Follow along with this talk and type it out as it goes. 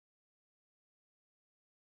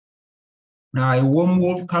A warm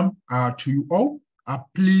welcome to you all.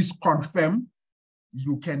 Please confirm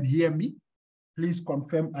you can hear me. Please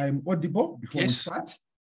confirm I am audible before we start.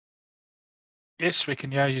 Yes, we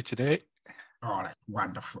can hear you today. All right,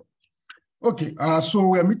 wonderful. Okay, so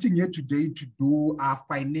we are meeting here today to do our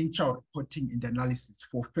financial reporting and analysis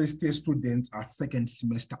for first-year students second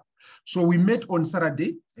semester. So we met on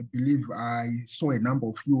Saturday. I believe I saw a number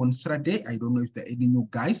of you on Saturday. I don't know if there are any new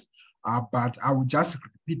guys, but I will just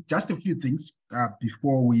repeat just a few things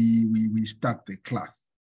before we start the class.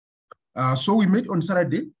 So we met on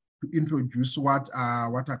Saturday to introduce what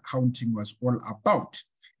accounting was all about.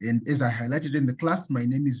 And as I highlighted in the class, my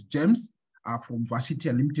name is James from Varsity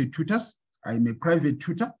Unlimited Tutors. I'm a private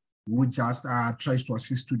tutor who just tries to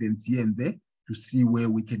assist students here and there to see where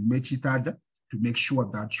we can match each other to make sure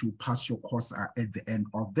that you pass your course at the end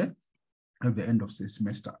of the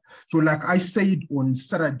semester. So like I said on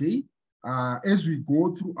Saturday, as we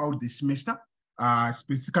go throughout the semester,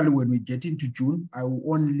 specifically when we get into June, I will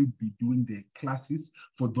only be doing the classes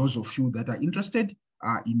for those of you that are interested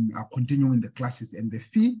in continuing the classes, and the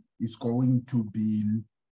fee is going to be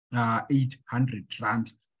 800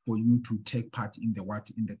 Rand for you to take part in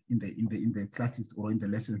the classes or in the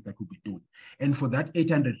lessons that we'll be doing. And for that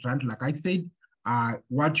 800 Rand, like I said,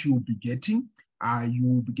 what you'll be getting, you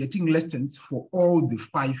will be getting lessons for all the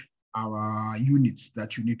 5 units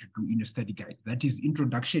that you need to do in your study guide. That is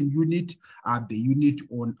introduction unit, the unit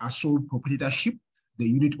on sole proprietorship, the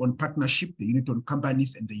unit on partnership, the unit on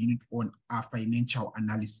companies, and the unit on financial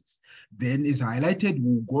analysis. Then, as highlighted,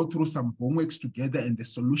 we'll go through some homeworks together and the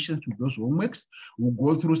solutions to those homeworks. We'll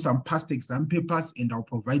go through some past exam papers, and I'll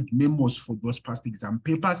provide memos for those past exam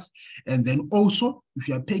papers. And then also, if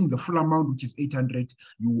you are paying the full amount, which is 800,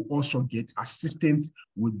 you will also get assistance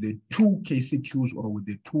with the 2 KCQs or with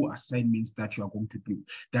the 2 assignments that you are going to do.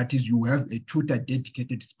 That is, you have a tutor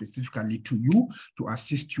dedicated specifically to you to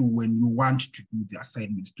assist you when you want to do the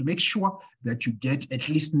assignments, to make sure that you get at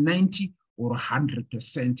least 90 or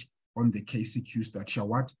 100% on the KCQs that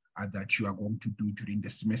you are going to do during the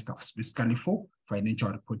semester, specifically for financial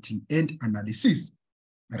reporting and analysis.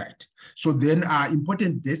 Right. So then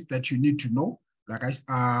important dates that you need to know, like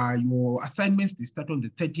your assignments, they start on the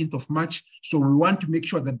 13th of March. So we want to make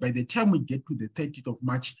sure that by the time we get to the 30th of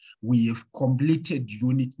March, we have completed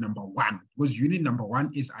unit number 1. Because unit number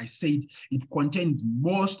 1, as I said, it contains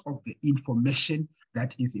most of the information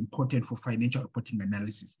that is important for financial reporting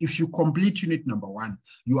analysis. If you complete unit number 1,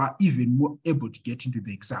 you are even more able to get into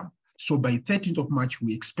the exam. So by 13th of March,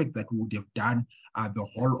 we expect that we would have done the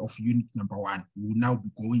whole of unit number 1. We will now be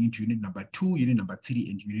going into unit number 2, unit number 3,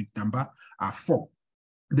 and unit number 4.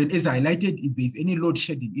 Then, as I highlighted, if there's any load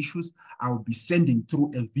shedding issues, I will be sending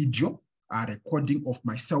through a video recording of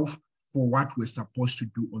myself for what we're supposed to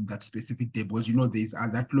do on that specific day. Because, you know, there's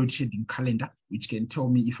that load shedding calendar, which can tell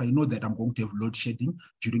me if I know that I'm going to have load shedding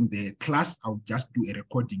during the class, I'll just do a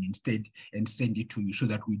recording instead and send it to you so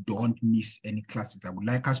that we don't miss any classes. I would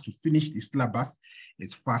like us to finish the syllabus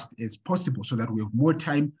as fast as possible so that we have more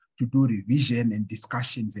time to do revision and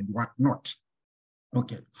discussions and whatnot.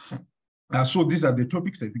 Okay. So these are the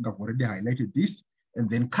topics. I think I've already highlighted this. And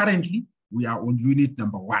then currently, we are on unit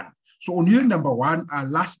number 1. So on unit number 1,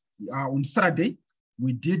 on Saturday,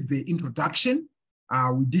 we did the introduction.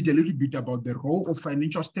 We did a little bit about the role of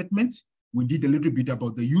financial statements. We did a little bit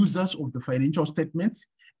about the users of the financial statements.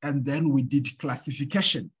 And then we did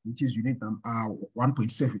classification, which is unit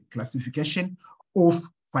 1.7, classification of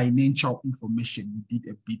financial information. We did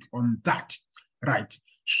a bit on that, right?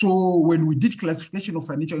 So when we did classification of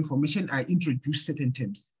financial information, I introduced certain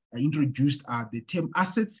terms. I introduced the term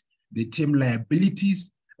assets, the term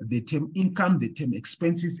liabilities, the term income, the term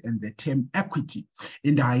expenses, and the term equity.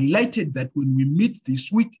 And I highlighted that when we meet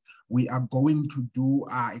this week, we are going to do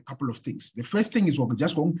a couple of things. The first thing is we're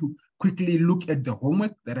just going to quickly look at the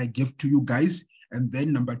homework that I gave to you guys. And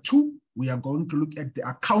then number 2, we are going to look at the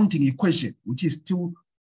accounting equation, which is still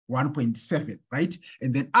 1.7, right?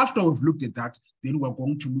 And then after we've looked at that, then we're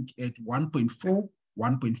going to look at 1.4,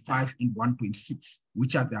 1.5, and 1.6,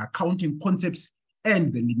 which are the accounting concepts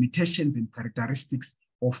and the limitations and characteristics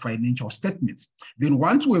of financial statements. Then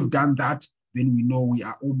once we've done that, then we know we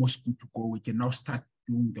are almost good to go. We can now start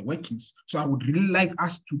doing the workings. So I would really like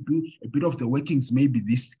us to do a bit of the workings maybe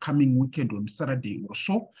this coming weekend on Saturday or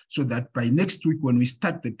so that by next week when we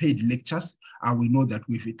start the paid lectures, we know that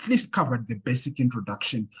we've at least covered the basic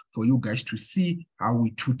introduction for you guys to see how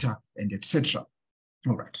we tutor and etc.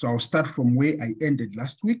 All right, so I'll start from where I ended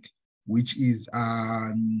last week, which is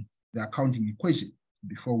the accounting equation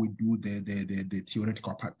before we do the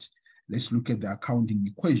theoretical part. Let's look at the accounting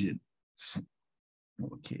equation.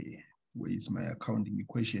 Okay. Where is my accounting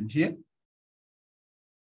equation here?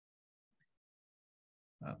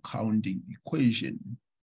 accounting equation.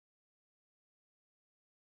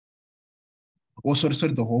 Oh,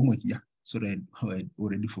 sorry, the homework. Yeah, sorry, I had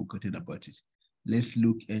already forgotten about it. Let's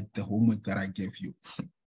look at the homework that I gave you.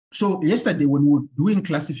 So yesterday, when we were doing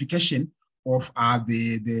classification of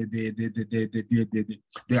the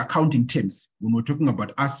accounting terms, when we're talking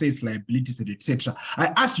about assets, liabilities, and etc.,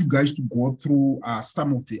 I asked you guys to go through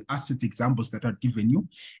some of the asset examples that are given you,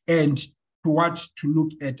 and to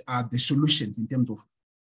look at the solutions in terms of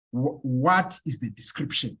what is the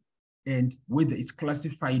description and whether it's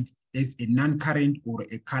classified as a non-current or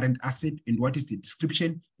a current asset, and what is the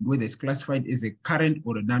description, whether it's classified as a current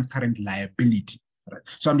or a non-current liability. Right.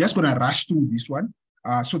 So I'm just going to rush through this one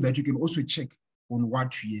so that you can also check on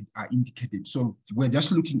what we are indicated. So we're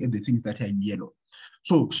just looking at the things that are in yellow.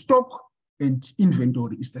 So stock and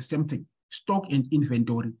inventory is the same thing. Stock and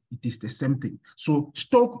inventory, it is the same thing. So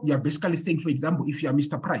stock, you're basically saying, for example, if you're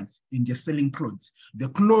Mr. Price and you're selling clothes, the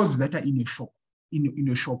clothes that are in your shop, in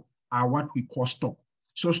your shop are what we call stock.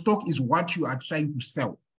 So stock is what you are trying to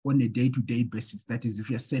sell on a day-to-day basis. That is, if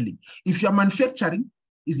you're selling. If you're manufacturing,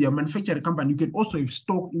 is your manufacturing company, you can also have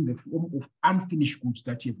stock in the form of unfinished goods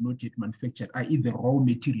that you have not yet manufactured, i.e. the raw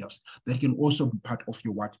materials that can also be part of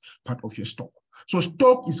your what? Part of your stock. So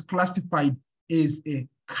stock is classified as a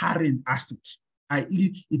current asset,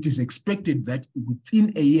 i.e. it is expected that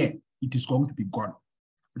within a year, it is going to be gone.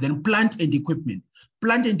 Then plant and equipment.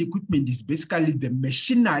 Plant and equipment is basically the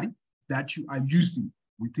machinery that you are using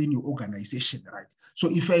within your organization, right?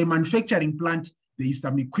 So if you're a manufacturing plant, there is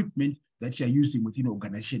some equipment that you're using within your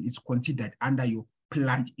organization. It's considered under your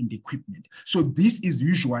plant and equipment. So this is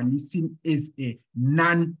usually seen as a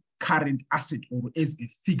non-current asset or as a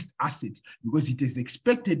fixed asset because it is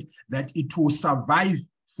expected that it will survive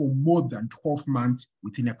for more than 12 months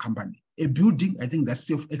within a company. A building, I think that's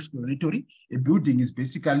self-explanatory. A building is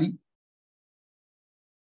basically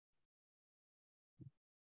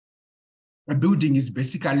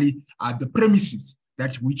the premises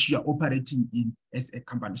that which you are operating in as a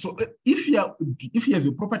company. So if you have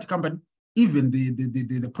a property company, even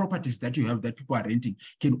the properties that you have that people are renting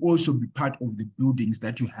can also be part of the buildings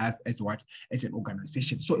that you have as an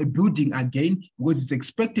organization. So a building, again, because it's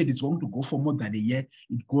expected it's going to go for more than a year,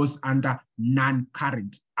 it goes under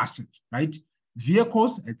non-current assets, right?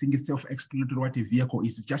 Vehicles, I think it's self-explanatory what a vehicle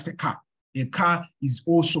is. It's just a car. A car is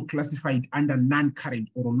also classified under non-current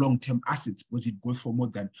or long-term assets because it goes for more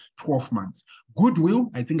than 12 months. Goodwill,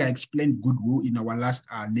 I think I explained goodwill in our last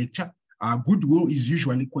lecture. Goodwill is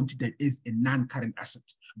usually considered as a non-current asset,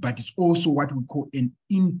 but it's also what we call an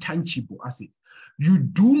intangible asset. You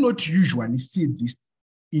do not usually see this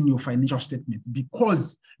in your financial statement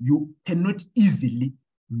because you cannot easily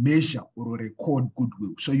measure or record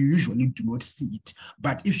goodwill. So you usually do not see it.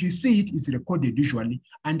 But if you see it, it's recorded usually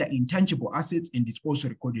under intangible assets and it's also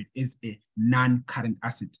recorded as a non-current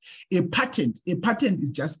asset. A patent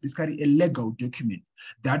is just basically a legal document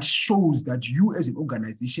that shows that you as an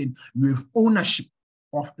organization, you have ownership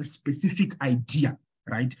of a specific idea,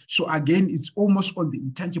 right? So again, it's almost on the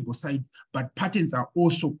intangible side, but patents are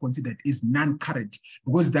also considered as non-current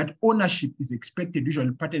because that ownership is expected.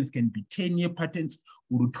 Usually patents can be 10-year patents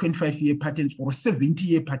or 25-year patents or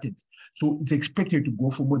 70-year patents. So it's expected to go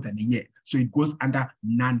for more than a year. So it goes under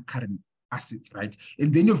non-current assets, right?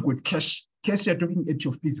 And then you've got cash. Cash, you're talking at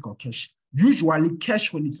your physical cash. Usually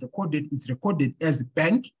cash, when it's recorded as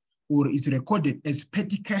bank, or it's recorded as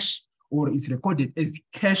petty cash, or it's recorded as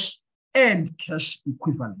cash and cash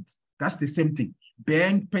equivalent. That's the same thing.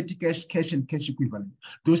 Bank, petty cash, cash, and cash equivalent.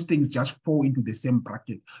 Those things just fall into the same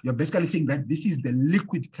bracket. You're basically saying that this is the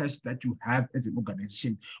liquid cash that you have as an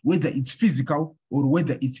organization, whether it's physical or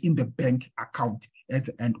whether it's in the bank account at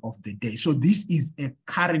the end of the day. So this is a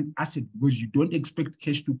current asset because you don't expect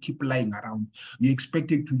cash to keep lying around. You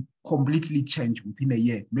expect it to completely change within a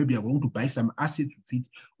year. Maybe you're going to buy some assets with it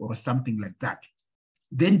or something like that.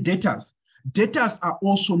 Then debtors. Debtors are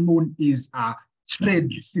also known as trade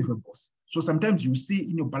receivables. So sometimes you see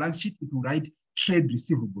in your balance sheet, it will write trade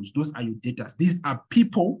receivables. Those are your debtors. These are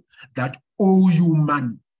people that owe you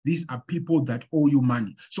money. These are people that owe you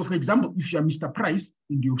money. So for example, if you're Mr. Price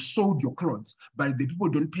and you've sold your clothes, but the people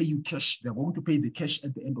don't pay you cash, they're going to pay the cash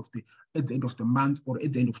at the end of the month or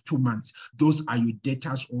at the end of 2 months. Those are your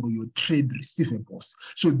debtors or your trade receivables.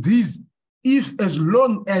 So these, as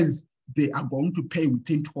long as they are going to pay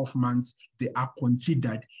within 12 months, they are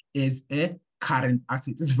considered as a current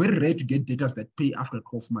asset. It's very rare to get debtors that pay after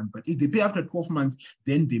 12 months, but if they pay after 12 months,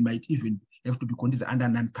 then they might even have to be considered under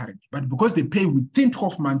non-current. But because they pay within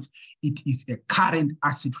 12 months, it is a current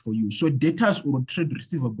asset for you. So debtors or trade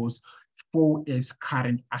receivables fall as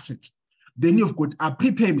current assets. Then you've got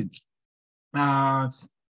prepayments.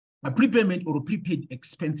 a prepayment or prepaid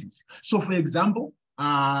expenses. So for example,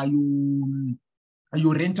 your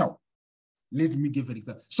rental. Let me give an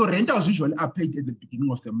example. So rentals usually are paid at the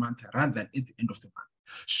beginning of the month rather than at the end of the month.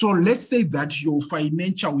 So let's say that your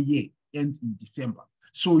financial year ends in December.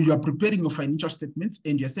 So you are preparing your financial statements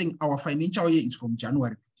and you're saying our financial year is from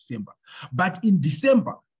January to December. But in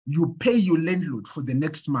December, you pay your landlord for the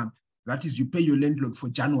next month. That is, you pay your landlord for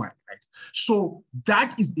January, right? So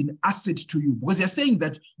that is an asset to you because you're saying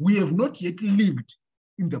that we have not yet lived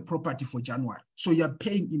in the property for January. So you're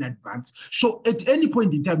paying in advance. So at any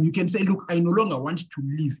point in time, you can say, look, I no longer want to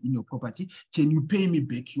live in your property. Can you pay me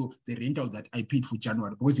back the rental that I paid for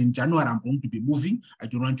January? Because in January, I'm going to be moving. I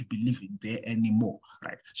don't want to be living there anymore,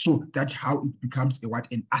 right? So that's how it becomes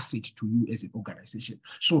an asset to you as an organization.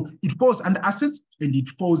 So it falls under assets and it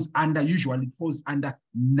falls under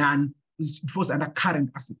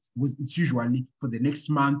current assets because it's usually for the next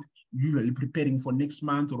month, usually preparing for next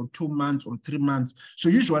month or 2 months or 3 months. So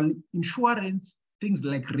usually insurance, things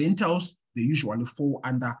like rentals, they usually fall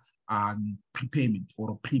under prepayment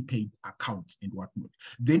or prepaid accounts and whatnot.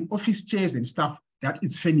 Then office chairs and stuff, that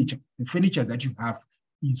is furniture. The furniture that you have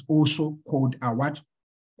is also called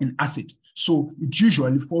an asset. So it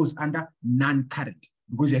usually falls under non-current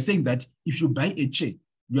because you're saying that if you buy a chair,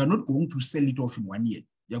 you are not going to sell it off in 1 year.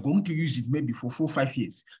 You're going to use it maybe for 4 or 5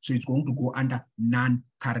 years. So it's going to go under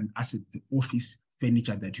non-current asset, the office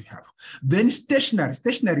furniture that you have. Then stationery.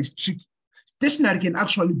 Stationery is tricky. Stationery can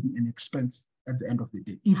actually be an expense at the end of the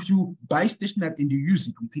day. If you buy stationery and you use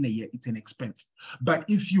it within a year, it's an expense. But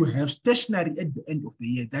if you have stationery at the end of the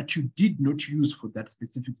year that you did not use for that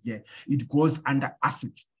specific year, it goes under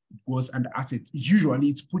assets. It goes under assets. Usually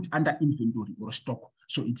it's put under inventory or stock.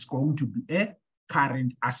 So it's going to be a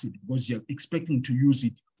current asset because you're expecting to use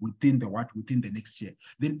it within the next year.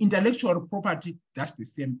 Then intellectual property, that's the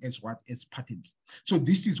same as patents. So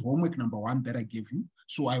this is homework number 1 that I gave you.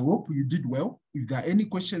 So I hope you did well. If there are any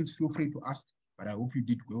questions, feel free to ask, but I hope you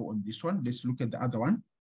did well on this one. Let's look at the other one.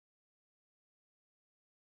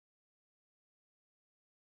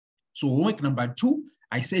 So homework number 2,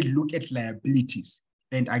 I said look at liabilities.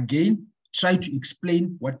 And again, try to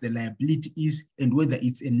explain what the liability is and whether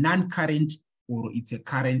it's a non-current or it's a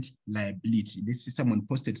current liability. Let's see, someone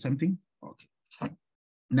posted something. Okay.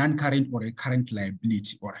 Non-current or a current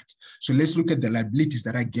liability. All right. So let's look at the liabilities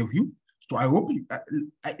that I gave you. So I hope,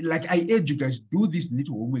 I urge you guys, do these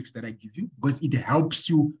little homeworks that I give you because it helps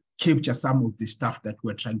you capture some of the stuff that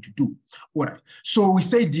we're trying to do. All right. So we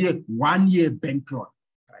said here 1 year bank loan.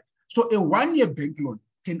 All right. So a 1 year bank loan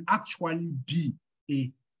can actually be a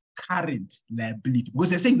current liability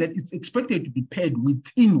because they're saying that it's expected to be paid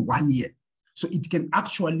within 1 year. So it can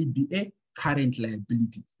actually be a current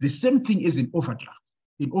liability. The same thing as an overdraft.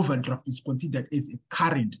 An overdraft is considered as a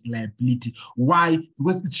current liability. Why?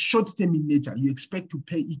 Because it's short-term in nature. You expect to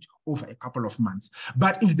pay it over a couple of months.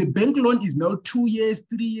 But if the bank loan is now 2 years,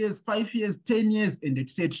 3 years, 5 years, 10 years, and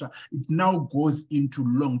etc., it now goes into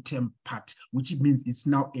long-term part, which means it's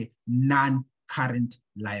now a non-current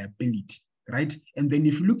liability, right? And then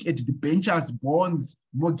if you look at debentures, bonds,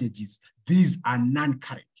 mortgages, these are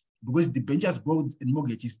non-current. Because debentures, bonds, and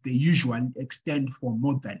mortgages, they usually extend for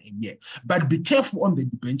more than a year. But be careful on the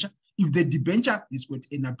debenture. If the debenture is with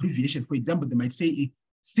an abbreviation, for example, they might say a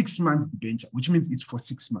 6 months debenture, which means it's for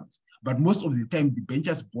 6 months. But most of the time,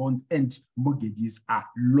 debentures, bonds, and mortgages are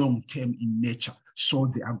long-term in nature. So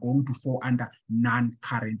they are going to fall under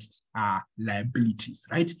non-current liabilities,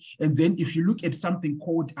 right? And then if you look at something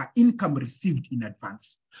called income received in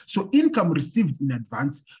advance. So income received in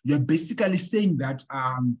advance, you're basically saying that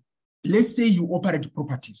let's say you operate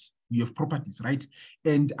properties, you have properties, right?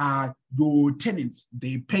 And your tenants,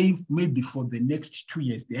 they pay maybe for the next 2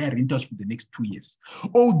 years, they are renters for the next 2 years.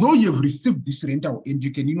 Although you've received this rental and you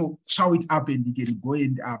can, chow it up and you can go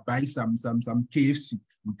and buy some KFC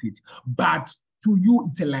with it. But to you,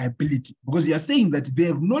 it's a liability because you're saying that they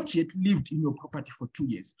have not yet lived in your property for 2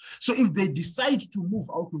 years. So if they decide to move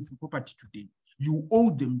out of your property today, you owe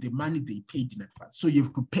them the money they paid in advance. So you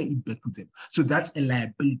have to pay it back to them. So that's a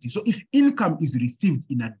liability. So if income is received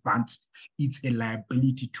in advance, it's a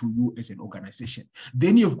liability to you as an organization.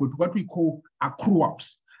 Then you've got what we call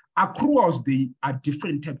accruals. Accruals, they are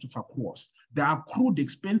different types of accruals. There are accrued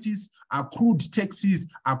expenses, accrued taxes,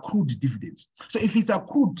 accrued dividends. So if it's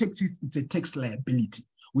accrued taxes, it's a tax liability,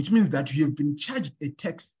 which means that you have been charged a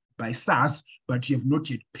tax by SARS, but you have not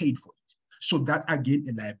yet paid for it. So that's again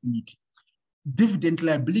a liability. Dividend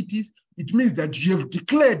liabilities, it means that you have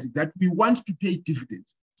declared that we want to pay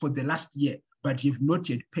dividends for the last year, but you've not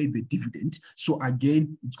yet paid the dividend. So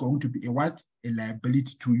again, it's going to be a what? A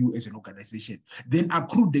liability to you as an organization. Then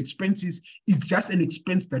accrued expenses is just an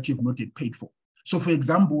expense that you've not yet paid for. So for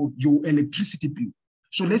example, your electricity bill.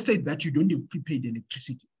 So let's say that you don't have prepaid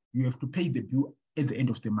electricity. You have to pay the bill at the end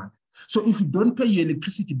of the month. So if you don't pay your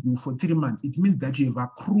electricity bill for 3 months, it means that you have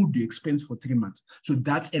accrued the expense for 3 months. So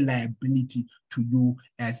that's a liability to you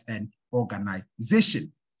as an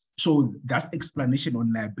organization. So that's explanation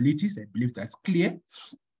on liabilities. I believe that's clear.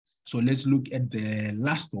 So let's look at the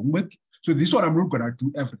last homework. So this one, I'm not going to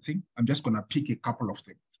do everything. I'm just going to pick a couple of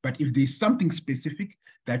them. But if there's something specific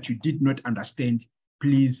that you did not understand,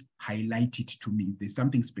 please highlight it to me. If there's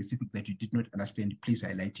something specific that you did not understand, please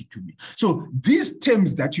highlight it to me. So these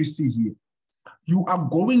terms that you see here, you are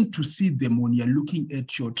going to see them when you're looking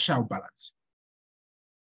at your trial balance.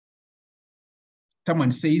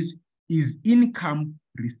 Someone says, is income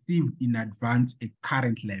received in advance a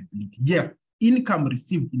current liability? Yes, income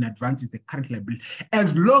received in advance is a current liability,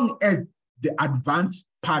 as long as the advance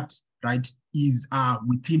part, right, is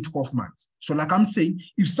within 12 months. So like I'm saying,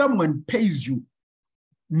 if someone pays you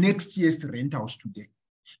next year's rent house today,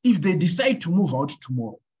 if they decide to move out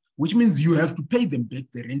tomorrow, which means you have to pay them back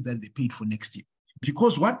the rent that they paid for next year.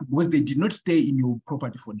 Because what? Because they did not stay in your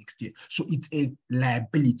property for next year. So it's a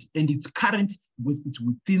liability and it's current because it's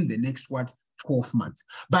within the next 12 months.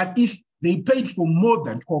 But if they paid for more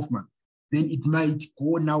than 12 months, then it might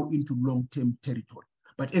go now into long-term territory.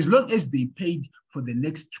 But as long as they paid for the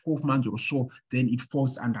next 12 months or so, then it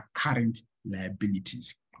falls under current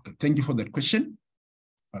liabilities. Okay, thank you for that question.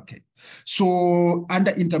 Okay, so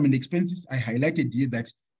under income and expenses, I highlighted here that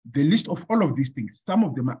the list of all of these things, some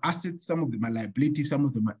of them are assets, some of them are liabilities, some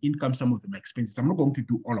of them are income, some of them are expenses. I'm not going to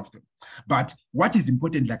do all of them. But what is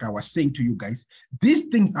important, like I was saying to you guys, these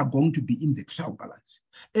things are going to be in the trial balance.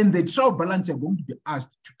 And the trial balance, you're going to be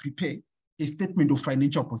asked to prepare a statement of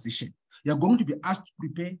financial position. You're going to be asked to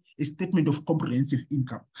prepare a statement of comprehensive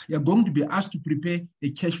income. You're going to be asked to prepare a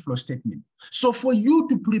cash flow statement. So for you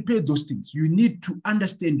to prepare those things, you need to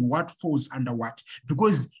understand what falls under what,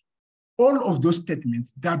 because all of those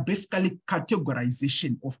statements, they're basically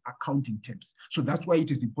categorization of accounting terms. So that's why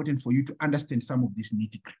it is important for you to understand some of these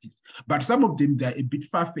nitty-gritties. But some of them, they're a bit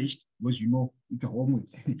far-fetched because, you know, it's a homework,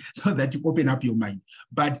 so that you open up your mind.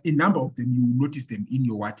 But a number of them, you will notice them in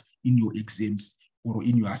your what? In your exams or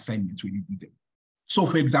in your assignments when you do them. So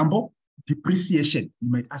for example, depreciation.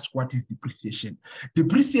 You might ask, what is depreciation?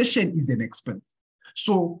 Depreciation is an expense.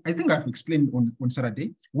 So I think I've explained on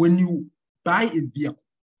Saturday, when you buy a vehicle,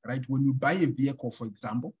 right? When you buy a vehicle, for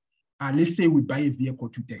example, let's say we buy a vehicle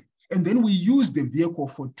today, and then we use the vehicle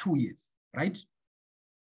for 2 years, right?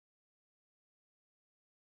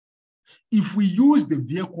 If we use the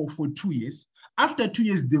vehicle for 2 years, after 2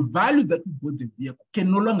 years, the value that we bought the vehicle can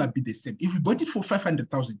no longer be the same. If we bought it for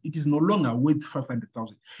 500,000, it is no longer worth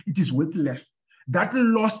 500,000. It is worth less. That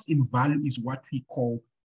loss in value is what we call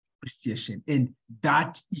depreciation, and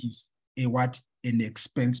that is a what? An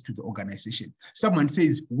expense to the organization. Someone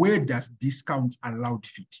says, where does discounts allowed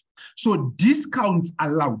fit? So discounts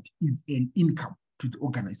allowed is an income to the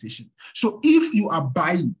organization. So if you are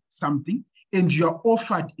buying something and you're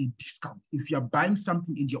offered a discount, if you're buying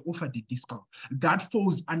something and you're offered a discount, that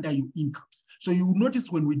falls under your incomes. So you will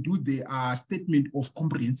notice when we do the statement of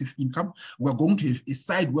comprehensive income, we're going to have a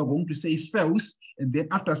side, we're going to say sales, and then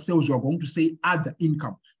after sales, we're going to say other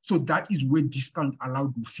income. So that is where discount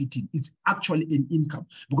allowed will fit in. It's actually an income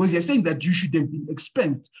because you're saying that you should have been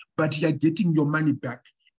expensed, but you're getting your money back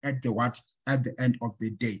at the what? At the end of the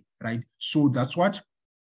day, right? So that's what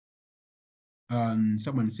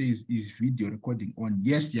someone says, is video recording on?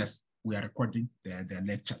 Yes, we are recording the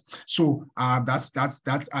lecture. So that's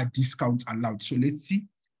our discounts allowed. So let's see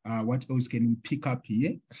what else can we pick up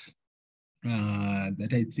here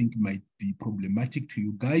that I think might be problematic to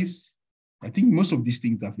you guys. I think most of these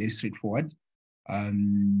things are very straightforward. Okay,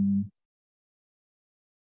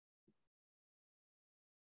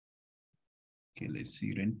 let's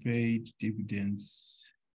see, rent paid,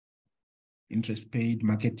 dividends, interest paid,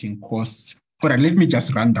 marketing costs. All right, let me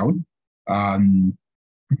just run down.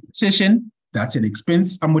 Depreciation, that's an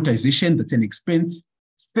expense. Amortization, that's an expense.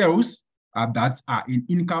 Sales, that's an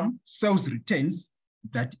income. Sales returns,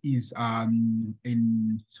 that is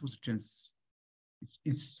in sales returns.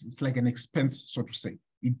 It's like an expense, so to say.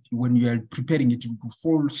 When you are preparing it, it will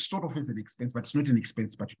fall sort of as an expense, but it's not an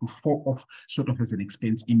expense, but it will fall off sort of as an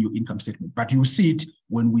expense in your income statement. But you see it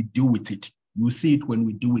when we deal with it. You see it when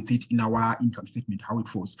we deal with it in our income statement, how it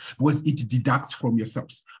falls, because it deducts from your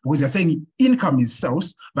sales. Because you're saying income is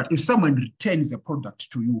sales, but if someone returns a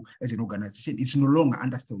product to you as an organization, it's no longer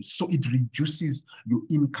under sales. So it reduces your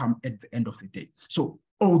income at the end of the day. So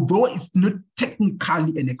although it's not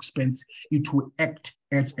technically an expense, it will act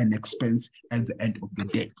as an expense at the end of the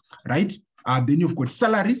day, right? Then you've got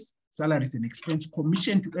salaries. Salary is an expense.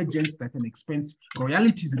 Commission to agents, that's an expense.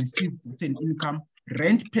 Royalties received, that's an income.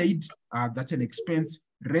 Rent paid, that's an expense.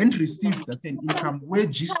 Rent received, that's an income.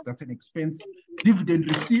 Wages, that's an expense. Dividend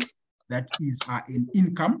received, that is an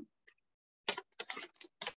income.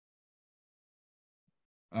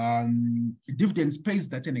 Dividends paid,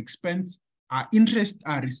 that's an expense. Interest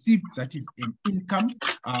received, that is an income.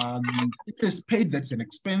 Interest paid, that's an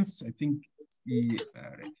expense. I think these things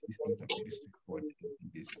are very straightforward.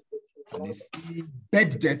 Let's see.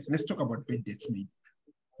 Bad debts. Let's talk about bad debts, maybe.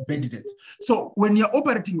 Bad debts. So when you're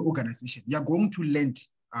operating an organization, you're going to lend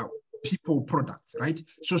people products, right?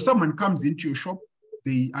 So someone comes into your shop,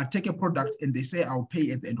 they take a product and they say, I'll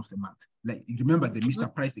pay at the end of the month. Like, you remember the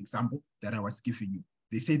Mr. Price example that I was giving you.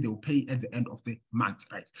 They say they'll pay at the end of the month,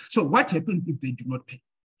 right? So what happens if they do not pay?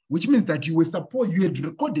 Which means that you were supposed, you had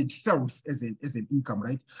recorded sales as an income,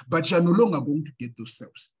 right? But you're no longer going to get those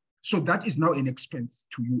sales. So that is now an expense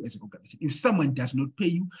to you as an organization. If someone does not pay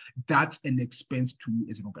you, that's an expense to you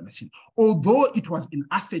as an organization. Although it was an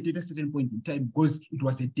asset at a certain point in time because it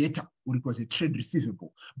was a debtor or it was a trade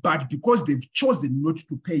receivable, but because they've chosen not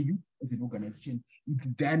to pay you as an organization,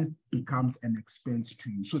 it then becomes an expense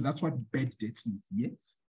to you. So that's what bad debt is, yeah?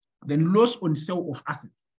 Then loss on sale of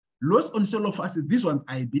assets. Loss on sale of assets, these ones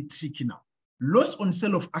are a bit tricky now. Loss on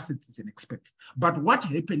sale of assets is an expense. But what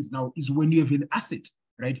happens now is when you have an asset,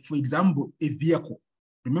 right? For example, a vehicle.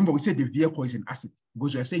 Remember, we said the vehicle is an asset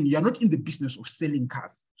because we are saying you're not in the business of selling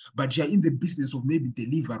cars, but you're in the business of maybe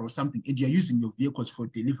deliver or something, and you're using your vehicles for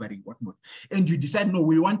delivery, whatnot. And you decide, no,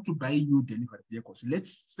 we want to buy new delivery vehicles.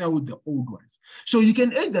 Let's sell the old ones. So you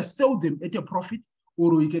can either sell them at a profit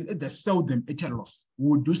or you can either sell them at a loss.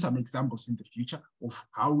 We'll do some examples in the future of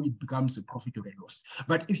how it becomes a profit or a loss.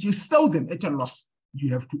 But if you sell them at a loss, you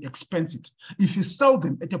have to expense it. If you sell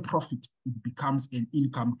them at a profit, it becomes an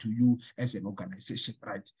income to you as an organization,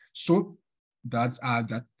 right? So that's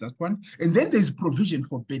that one. And then there's provision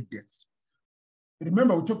for bad debts.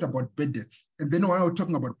 Remember, we talked about bad debts, and then we're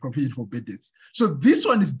talking about provision for bad debts. So this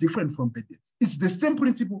one is different from bad debts. It's the same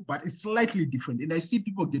principle, but it's slightly different. And I see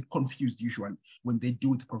people get confused usually when they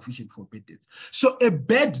do with provision for bad debts. So a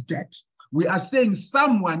bad debt, we are saying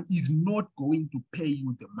someone is not going to pay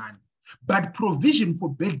you the money. But provision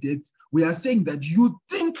for bad debts, we are saying that you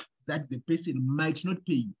think that the person might not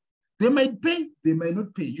pay you. They might pay, they might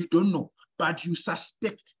not pay. You don't know, but you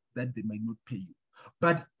suspect that they might not pay you.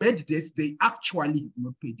 But bad debts, they actually have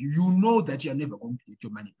not paid you. You know that you're never going to get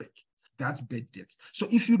your money back. That's bad debts. So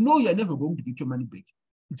if you know you're never going to get your money back,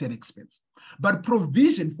 it's an expense. But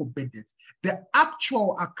provision for bad debts, the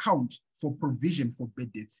actual account for provision for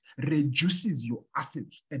bad debts reduces your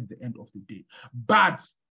assets at the end of the day. But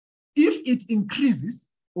if it increases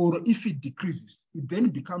or if it decreases, it then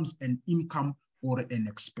becomes an income or an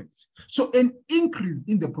expense. So an increase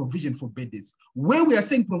in the provision for bad debts, where we are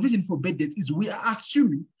saying provision for bad debts is we are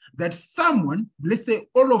assuming that someone, let's say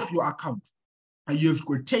all of your accounts, and you've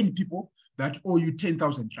got 10 people that owe you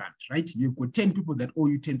 10,000 rand, right? You've got 10 people that owe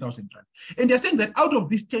you 10,000 rand. And they're saying that out of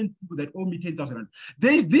these 10 people that owe me 10,000 rand,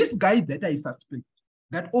 there is this guy that I suspect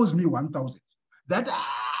that owes me 1,000. That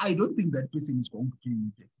I don't think that person is going to pay me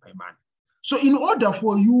back my money. So in order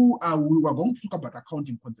for you, we were going to talk about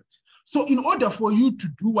accounting concepts. So in order for you to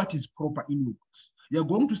do what is proper in your books, you're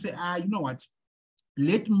going to say, you know what?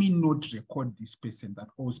 Let me not record this person that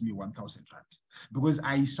owes me 1,000 rand because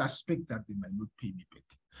I suspect that they might not pay me back.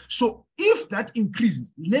 So if that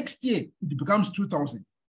increases, next year it becomes 2,000.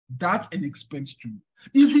 That's an expense to you.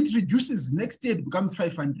 If it reduces, next year it becomes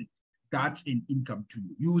 500. That's an income to you.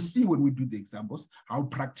 You will see when we do the examples how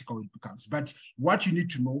practical it becomes. But what you need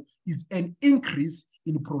to know is an increase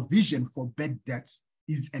in provision for bad debts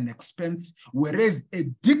is an expense, whereas a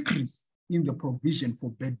decrease in the provision for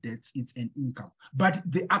bad debts is an income. But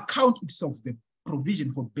the account itself, the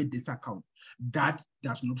provision for bad debts account, that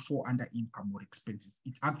does not fall under income or expenses.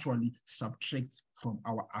 It actually subtracts from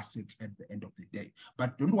our assets at the end of the day.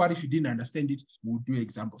 But don't worry if you didn't understand it, we'll do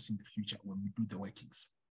examples in the future when we do the workings.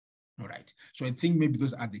 All right. So I think maybe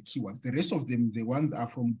those are the key ones. The rest of them, the ones are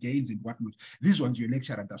from gains and whatnot. These ones, your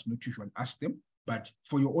lecturer does not usually ask them, but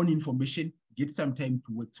for your own information, get some time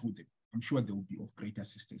to work through them. I'm sure they will be of great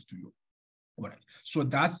assistance to you. All right. So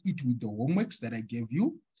that's it with the homeworks that I gave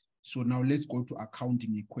you. So now let's go to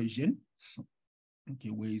accounting equation. Okay,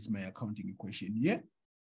 where is my accounting equation here?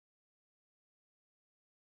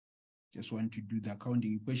 Just want to do the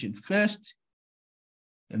accounting equation first,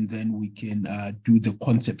 and then we can do the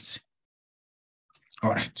concepts.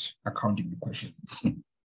 All right, accounting equation.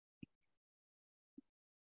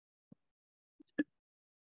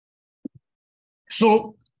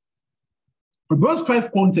 So those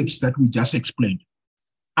 5 concepts that we just explained,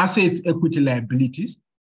 assets, equity, liabilities,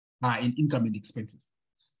 and income and expenses.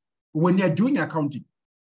 When you're doing accounting,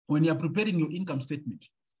 when you're preparing your income statement,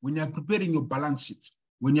 when you're preparing your balance sheets,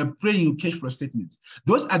 when you're preparing your cash flow statements,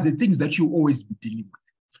 those are the things that you always be dealing with.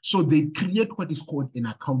 So they create what is called an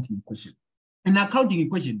accounting equation. An accounting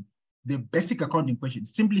equation, the basic accounting equation,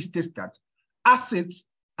 simply states that assets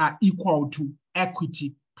are equal to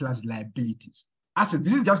equity plus liabilities. Assets,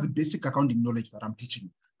 this is just the basic accounting knowledge that I'm teaching you,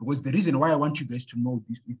 because the reason why I want you guys to know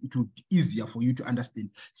this is it will be easier for you to understand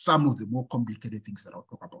some of the more complicated things that I'll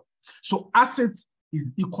talk about. So assets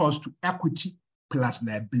is equals to equity plus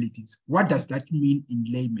liabilities. What does that mean in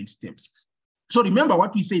layman's terms? So remember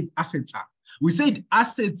what we said assets are. We said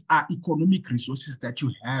assets are economic resources that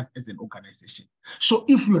you have as an organization. So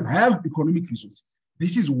if you have economic resources,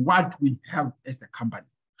 this is what we have as a company.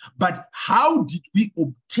 But how did we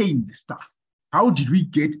obtain the stuff? How did we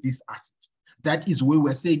get these assets? That is where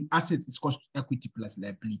we're saying assets is equal to equity plus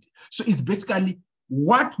liability. So it's basically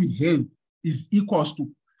what we have is equals to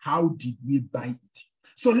how did we buy it?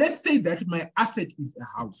 So let's say that my asset is a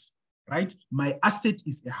house, right? My asset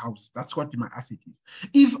is a house. That's what my asset is.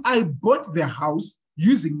 If I bought the house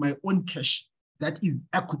using my own cash, that is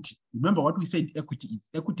equity. Remember what we said equity is.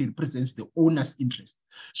 Equity represents the owner's interest.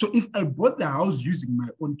 So if I bought the house using my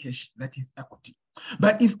own cash, that is equity.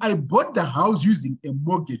 But if I bought the house using a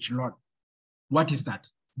mortgage loan, what is that?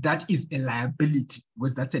 That is a liability,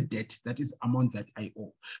 because that's a debt. That is amount that I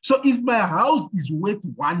owe. So if my house is worth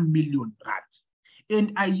 1 million rand,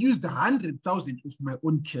 and I used 100,000 of my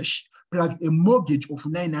own cash plus a mortgage of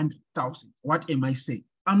 900,000, what am I saying?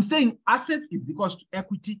 I'm saying assets is equals to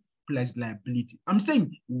equity plus liability. I'm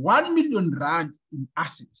saying 1 million rand in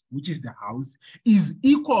assets, which is the house, is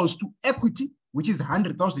equals to equity, which is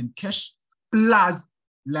 100,000 cash, plus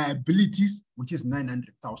liabilities, which is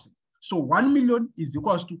 900,000. So 1 million is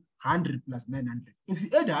equals to 100 plus 900. If you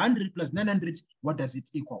add 100 plus 900, what does it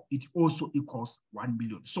equal? It also equals 1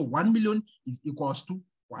 million. So 1 million is equals to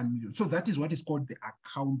 1 million. So that is what is called the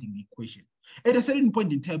accounting equation. At a certain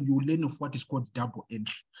point in time, you will learn of what is called double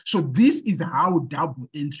entry. So this is how double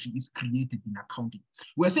entry is created in accounting.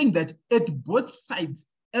 We're saying that at both sides,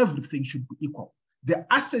 everything should be equal. The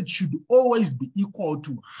asset should always be equal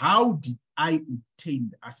to how did I obtain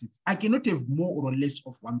the assets. I cannot have more or less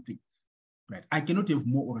of one thing. Right? I cannot have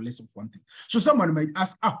more or less of one thing. So someone might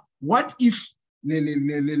ask, what if,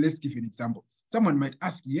 let's give an example. Someone might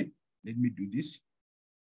ask here, let me do this,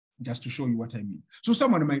 just to show you what I mean. So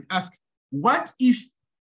someone might ask, what if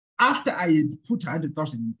after I had put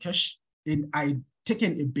 100,000 in cash and I'd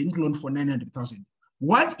taken a bank loan for 900,000,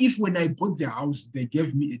 what if when I bought the house, they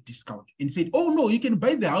gave me a discount and said, oh no, you can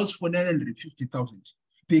buy the house for 950,000.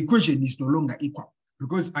 The equation is no longer equal,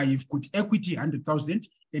 because I have got equity 100,000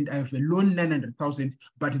 and I have a loan 900,000,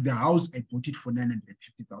 but the house I bought it for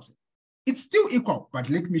 950,000. It's still equal, but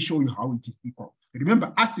let me show you how it is equal.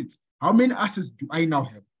 Remember assets. How many assets do I now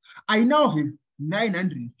have? I now have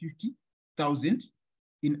 950,000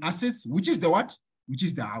 in assets, which is the what? Which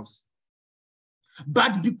is the house.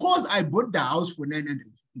 But because I bought the house for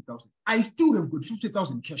 950,000, I still have got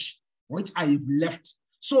 50,000 cash, which I have left.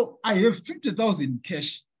 So I have 50,000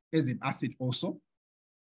 cash as an asset also.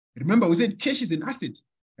 Remember, we said cash is an asset,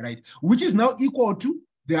 right? Which is now equal to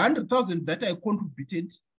the 100,000 that I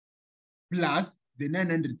contributed plus the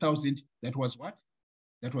 900,000 that was what?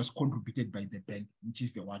 That was contributed by the bank, which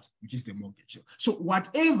is the what? Which is the mortgage. So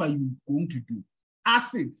whatever you're going to do,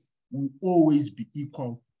 assets will always be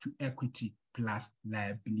equal to equity plus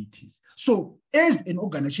liabilities. So as an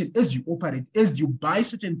organization, as you operate, as you buy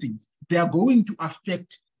certain things, they are going to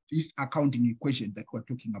affect this accounting equation that we're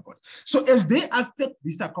talking about. So as they affect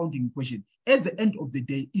this accounting equation, at the end of the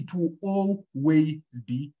day, it will always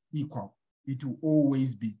be equal. It will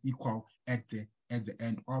always be equal at the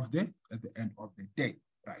end of the day,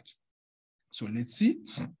 right? So let's see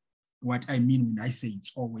what I mean when I say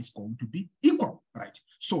it's always going to be equal, right?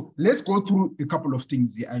 So let's go through a couple of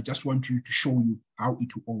things here. I just want you to show you how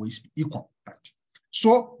it will always be equal, right?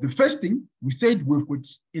 So the first thing we said, we've got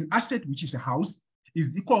an asset, which is a house,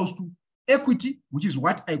 is equals to equity, which is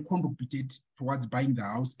what I contributed towards buying the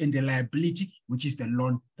house, and the liability, which is the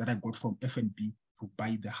loan that I got from FNB to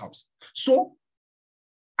buy the house. So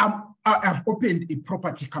I've opened a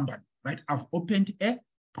property company, right? I've opened a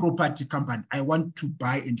property company. I want to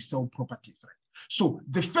buy and sell properties, right? So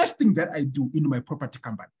the first thing that I do in my property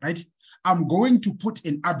company, right? I'm going to put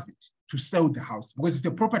an advert to sell the house because it's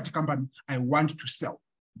a property company. I want to sell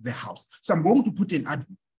the house. So I'm going to put an advert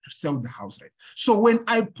to sell the house, right? So when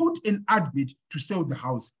I put an advert to sell the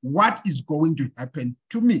house, what is going to happen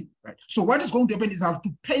to me, right? So what is going to happen is I have to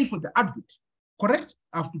pay for the advert, correct?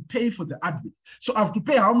 I have to pay for the advert. So I have to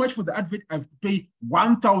pay how much for the advert? I have to pay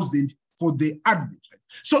 1,000 for the advert, right?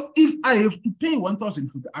 So if I have to pay 1,000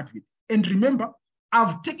 for the advert, and remember,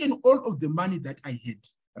 I've taken all of the money that I had,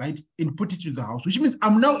 right, and put it to the house, which means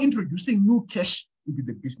I'm now introducing new cash into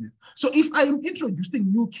the business. So if I am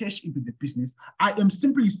introducing new cash into the business, I am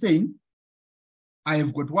simply saying I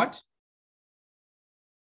have got what?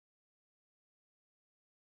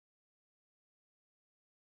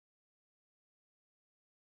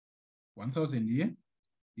 $1,000 here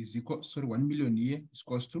is equal, sorry, 1 million here is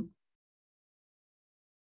equals to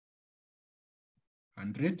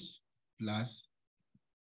 100 plus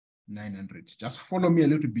 900. Just follow me a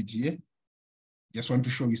little bit here. Just want to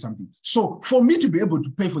show you something. So for me to be able to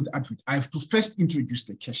pay for the advert, I have to first introduce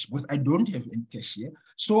the cash because I don't have any cash here.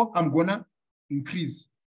 So I'm gonna increase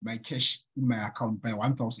my cash in my account by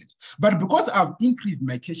 1,000. But because I've increased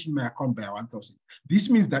my cash in my account by 1,000, this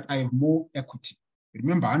means that I have more equity.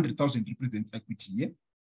 Remember, 100,000 represents equity here.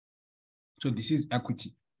 So this is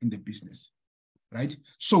equity in the business, right?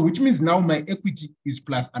 So which means now my equity is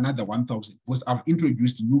plus another 1,000 because I've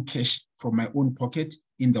introduced new cash from my own pocket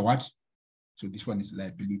in the what? So this one is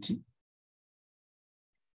liability.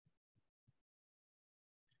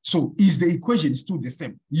 So is the equation still the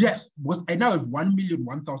same? Yes, because I now have 1,001,000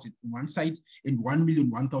 on one side and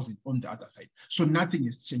 1,001,000 on the other side. So nothing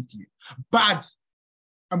has changed here. But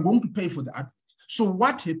I'm going to pay for the advert. So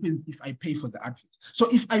what happens if I pay for the advert? So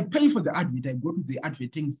if I pay for the advert, I go to the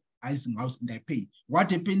advertising house and I pay.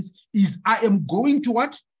 What happens is I am going to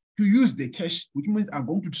what? To use the cash, which means I'm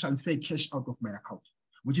going to transfer cash out of my account,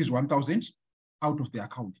 which is 1,000 out of the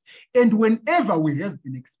account. And whenever we have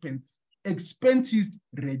an expense, expenses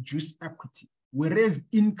reduce equity, whereas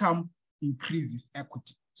income increases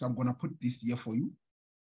equity. So I'm going to put this here for you.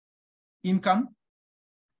 Income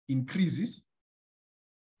increases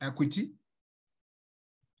equity,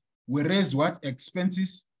 whereas what?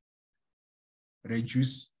 Expenses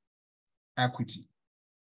reduce equity.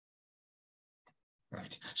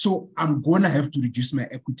 Right. So I'm going to have to reduce my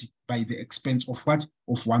equity by the expense of what?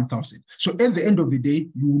 Of 1,000. So at the end of the day,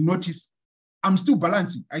 you will notice I'm still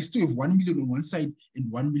balancing. I still have 1 million on one side and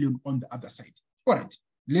 1 million on the other side. All right.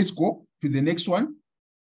 Let's go to the next one.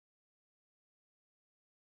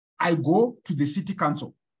 I go to the city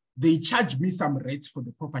council. They charge me some rates for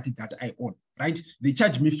the property that I own, right? They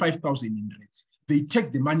charge me 5,000 in rates. They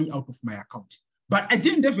take the money out of my account. But I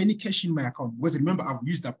didn't have any cash in my account because remember, I've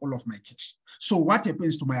used up all of my cash. So what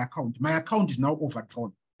happens to my account? My account is now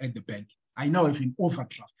overdrawn at the bank. I now have an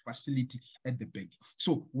overdraft facility at the bank.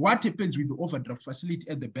 So what happens with the overdraft facility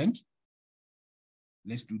at the bank?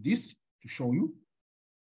 Let's do this to show you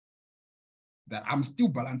that I'm still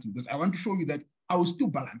balancing, because I want to show you that I will still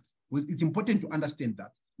balance. Because it's important to understand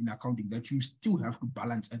that in accounting, that you still have to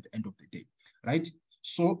balance at the end of the day, right?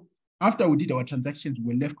 So after we did our transactions,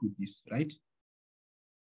 we're left with this, right?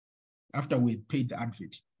 After we paid the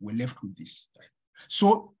advert, we're left with this, right?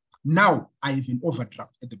 So now I have an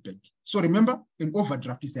overdraft at the bank. So remember, an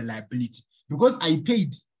overdraft is a liability. Because I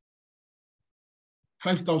paid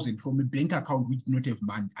 5,000 from a bank account which did not have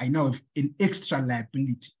money, I now have an extra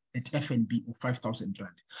liability at FNB of 5,000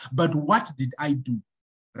 rand. But what did I do,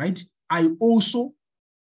 right? I also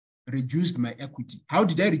reduced my equity. How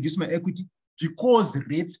did I reduce my equity? Because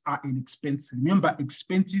rates are an expense. Remember,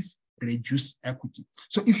 expenses reduce equity.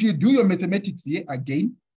 So if you do your mathematics here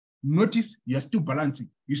again, notice you're still balancing.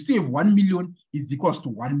 You still have 1 million is equals to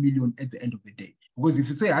 1 million at the end of the day. Because if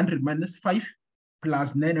you say 100 minus 5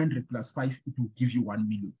 plus 900 plus 5, it will give you 1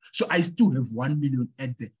 million. So I still have 1 million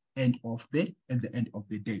at the end of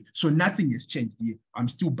the day. So nothing has changed here. I'm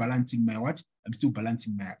still balancing my what? I'm still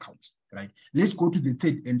balancing my accounts, right? Let's go to the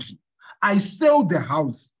third entry. I sell the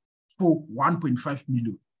house for 1.5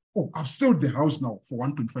 million. Oh, I've sold the house now for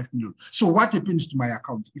 1.5 million. So what happens to my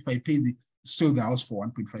account if I sell the house for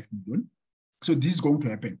 1.5 million? So this is going to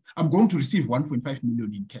happen. I'm going to receive 1.5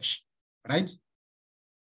 million in cash, right?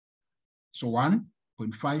 So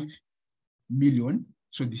 1.5 million.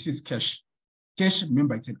 So this is cash. Cash,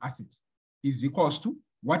 remember, it's an asset, is equals to,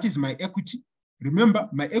 what is my equity? Remember,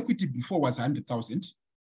 my equity before was 100,000.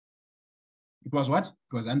 It was what?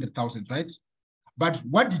 It was 100,000, right? But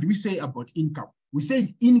what did we say about income? We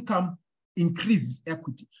said income increases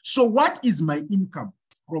equity. So what is my income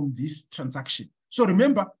from this transaction? So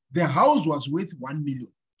remember, the house was worth 1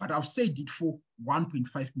 million, but I've said it for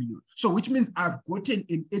 1.5 million. So which means I've gotten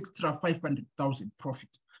an extra 500,000 profit.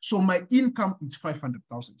 So my income is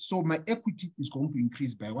 500,000. So my equity is going to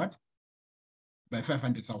increase by what? By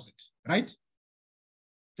 500,000, right?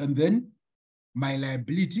 And then my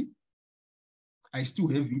liability, I still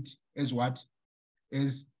have it as what?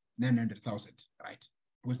 As 900,000, right?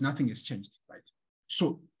 Because nothing has changed, right?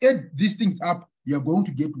 So add these things up, you're going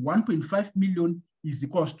to get 1.5 million is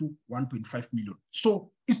equals to 1.5 million.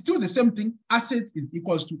 So it's still the same thing. Assets is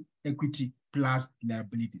equals to equity plus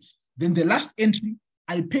liabilities. Then the last entry,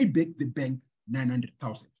 I pay back the bank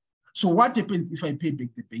 900,000. So what happens if I pay back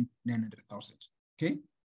the bank 900,000? Okay,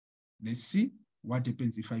 let's see what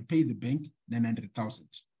happens if I pay the bank 900,000.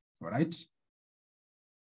 All right.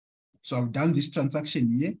 So I've done this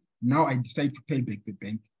transaction here. Now I decide to pay back the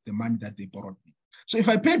bank the money that they borrowed me. So if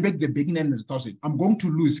I pay back the bank 900,000, I'm going to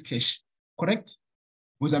lose cash, correct?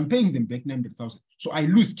 Because I'm paying them back 900,000. So I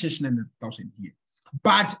lose cash 900,000 here.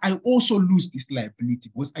 But I also lose this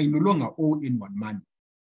liability because I no longer owe anyone money.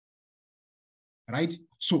 Right?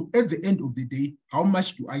 So at the end of the day, how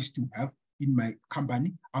much do I still have in my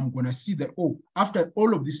company? I'm going to see that, oh, after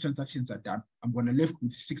all of these transactions are done, I'm going to left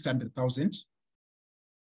with 600,000.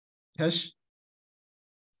 Cash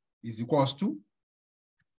is equals to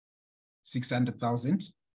 600,000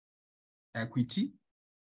 equity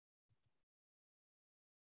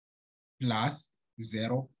plus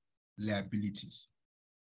 0 liabilities.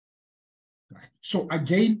 Right. So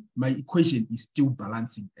again, my equation is still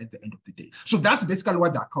balancing at the end of the day. So that's basically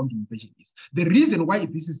what the accounting equation is. The reason why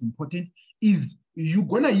this is important is you're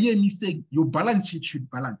going to hear me say your balance sheet should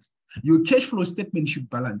balance. Your cash flow statement should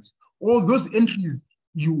balance. All those entries,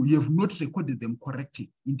 you have not recorded them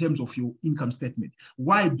correctly in terms of your income statement.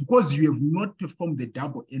 Why? Because you have not performed the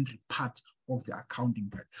double entry part of the accounting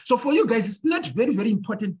part. So for you guys, it's not very, very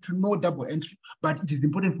important to know double entry, but it is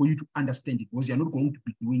important for you to understand it because you're not going to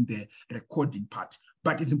be doing the recording part.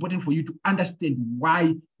 But it's important for you to understand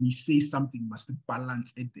why we say something must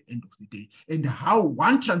balance at the end of the day and how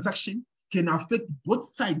one transaction can affect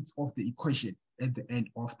both sides of the equation at the end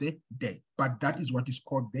of the day. But that is what is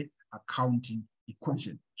called the accounting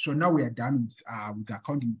equation. So now we are done with the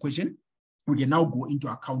accounting equation. We can now go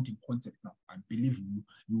into accounting concepts now. I believe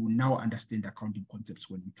you will now understand accounting concepts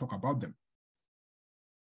when we talk about them.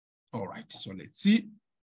 All right, so let's see.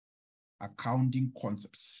 Accounting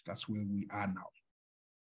concepts, that's where we are now.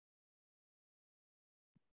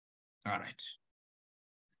 All right.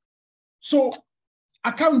 So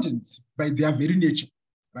accountants, by their very nature,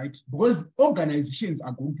 right? Because organizations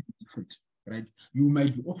are going to be different, right? You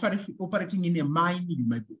might be operating in a mine, you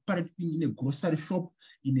might be operating in a grocery shop,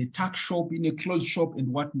 in a tuck shop, in a clothes shop, and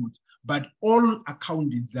whatnot. But all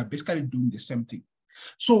accountants are basically doing the same thing.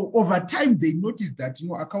 So over time, they noticed that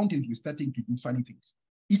accountants were starting to do funny things.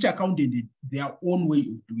 Each accountant did their own way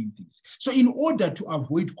of doing things. So in order to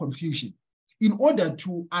avoid confusion, in order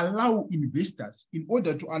to allow investors, in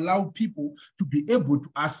order to allow people to be able to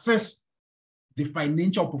assess the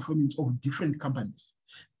financial performance of different companies,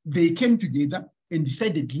 they came together and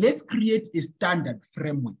decided, let's create a standard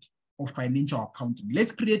framework of financial accounting.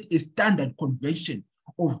 Let's create a standard convention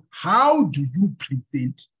of how do you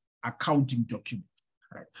present accounting documents.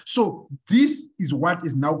 Right? So this is what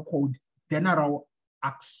is now called general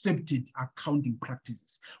accepted accounting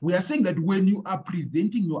practices. We are saying that when you are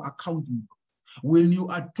presenting your accounting, when you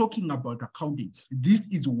are talking about accounting, this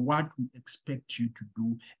is what we expect you to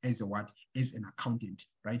do as an accountant,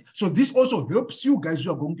 right? So this also helps you guys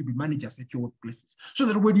who are going to be managers at your workplaces, so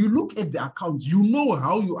that when you look at the accounts, you know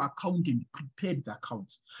how your accountant prepared the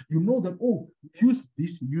accounts. You know that, oh, use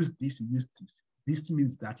this, use this, use this. This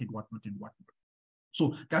means that and whatnot and whatnot.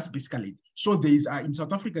 So that's basically it. So there is, in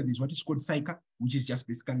South Africa, there's what is called SAICA, which is just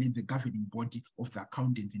basically the governing body of the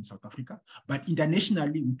accountants in South Africa. But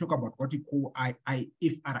internationally, we talk about what we call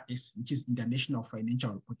IFRS, which is International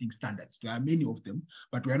Financial Reporting Standards. There are many of them,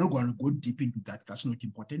 but we are not going to go deep into that. That's not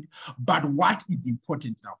important. But what is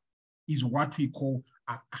important now is what we call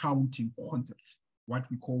accounting concepts. What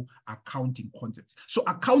we call accounting concepts. So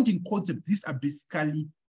accounting concepts, these are basically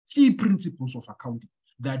key principles of accounting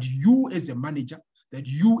that you as a manager, that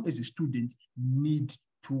you as a student need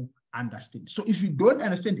to understand. So if you don't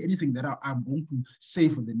understand anything that I'm going to say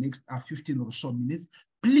for the next 15 or so minutes,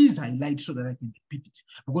 please highlight so that I can repeat it,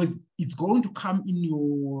 because it's going to come in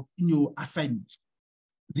your assignments.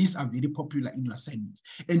 These are very popular in your assignments.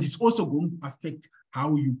 And it's also going to affect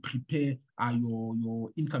how you prepare your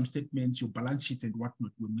income statements, your balance sheets and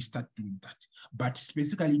whatnot when we start doing that. But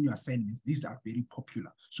specifically in your assignments, these are very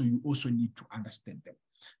popular. So you also need to understand them.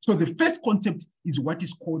 So the first concept is what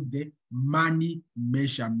is called the money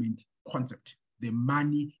measurement concept. The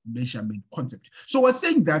money measurement concept. So we're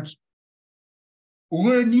saying that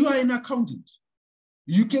when you are an accountant,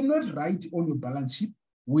 you cannot write on your balance sheet,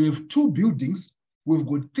 we have 2 buildings, we've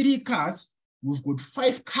got 3 cars, we've got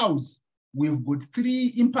 5 cows, we've got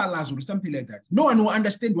 3 impalas or something like that. No one will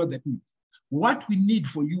understand what that means. What we need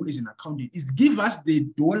for you as an accountant is give us the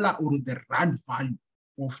dollar or the rand value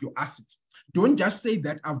of your assets. Don't just say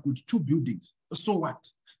that I've got 2 buildings. So what?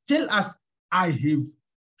 Tell us I have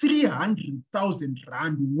 300,000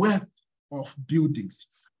 rand worth of buildings.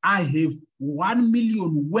 I have 1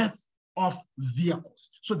 million worth of vehicles.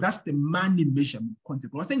 So that's the money measurement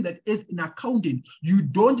concept. We're saying that as an accountant, you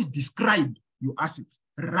don't describe your assets.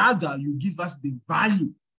 Rather, you give us the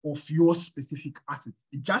value of your specific assets.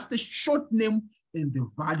 Just a short name and the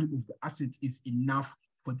value of the assets is enough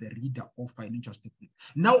for the reader of financial statement.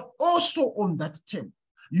 Now, also on that term,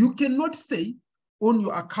 you cannot say on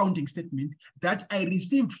your accounting statement that I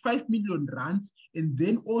received 5 million rand and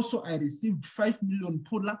then also I received 5 million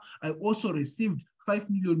pula. I also received 5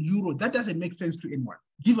 million euro. That doesn't make sense to anyone.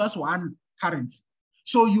 Give us one currency.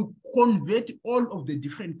 So you convert all of the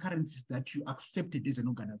different currencies that you accepted as an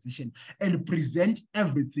organization and present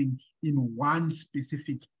everything in one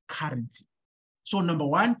specific currency. So number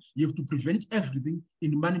 1, you have to present everything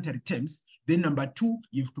in monetary terms. Then number 2,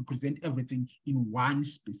 you have to present everything in one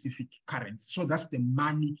specific currency. So that's the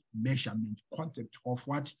money measurement concept of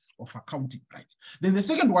what? Of accounting, right? Then the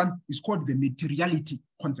second one is called the materiality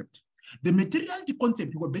concept. The materiality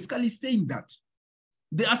concept, we're basically saying that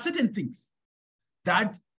there are certain things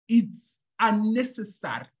that it's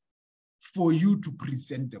unnecessary for you to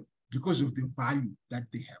present them because of the value that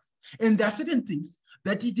they have. And there are certain things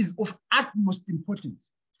that it is of utmost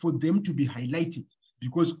importance for them to be highlighted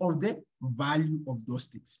because of the value of those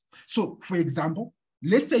things. So, for example,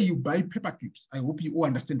 let's say you buy paper clips. I hope you all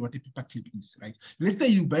understand what a paper clip is, right? Let's say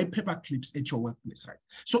you buy paper clips at your workplace, right?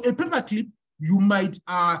 So a paper clip, you might,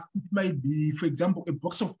 it might be, for example, a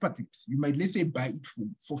box of paper clips. You might, let's say, buy it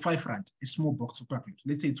for 5 rand, a small box of paper clips.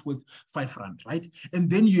 Let's say it's worth 5 rand, right? And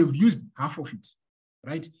then you have used half of it,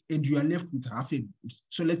 right? And you are left with half a bit.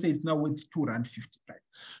 So let's say it's now worth 2.50 rand, right?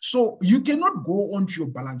 So you cannot go onto your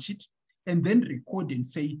balance sheet and then record and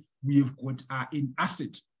say, we have got an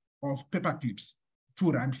asset of paper clips,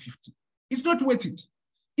 2.50 rand. It's not worth it.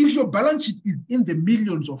 If your balance sheet is in the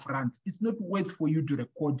millions of rands, it's not worth for you to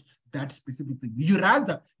record that specific thing. You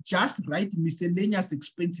rather just write miscellaneous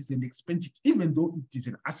expenses and expenses, even though it is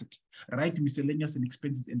an asset. Write miscellaneous and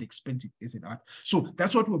expenses as an art. So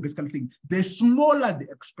that's what we're basically saying. The smaller the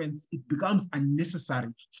expense, it becomes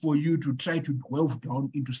unnecessary for you to try to delve down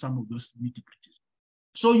into some of those nitty-gritties.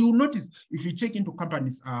 So you will notice, if you check into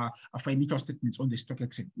companies' financial statements on the stock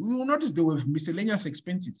exchange, you will notice they have miscellaneous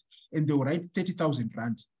expenses and they will write 30,000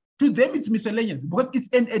 rand. To them, it's miscellaneous because it's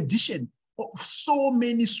an addition of so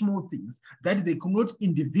many small things that they cannot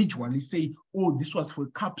individually say, oh, this was for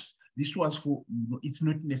cups, this was for, it's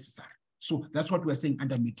not necessary. So that's what we're saying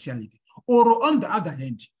under materiality. Or on the other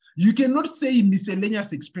hand, you cannot say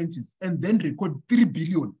miscellaneous expenses and then record 3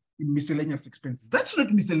 billion in miscellaneous expenses. That's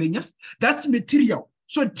not miscellaneous, that's material.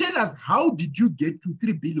 So tell us, how did you get to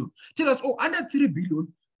 3 billion? Tell us, oh, under 3 billion,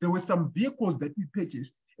 there were some vehicles that we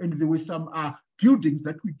purchased and there were some buildings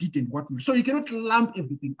that we did and whatnot. So you cannot lump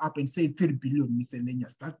everything up and say 3 billion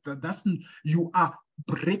miscellaneous. That's you are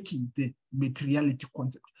breaking the materiality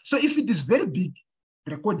concept. So if it is very big,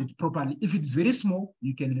 record it properly. If it's very small,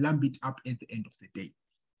 you can lump it up at the end of the day.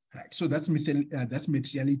 Right. So that's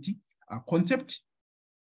materiality concept.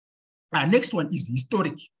 Next one is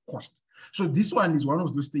historic cost. So this one is one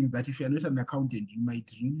of those things that if you're not an accountant, you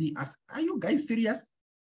might really ask, are you guys serious?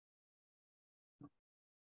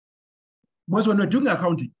 Because when we're doing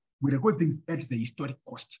accounting, we record things at the historic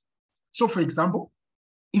cost. So for example,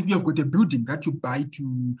 if you've got a building that you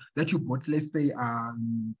bought, let's say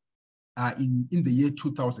in the year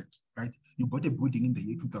 2000, right? You bought a building in the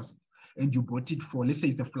year 2000 and you bought it for, let's say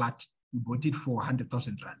it's a flat, you bought it for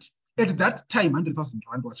 100,000 rand. At that time, 100,000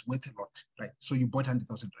 rand was worth a lot, right? So you bought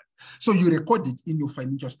 100,000 rand. So you record it in your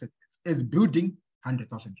financial statements as building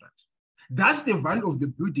 100,000 rand. That's the value of the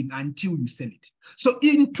building until you sell it. So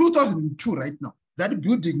in 2002, right now, that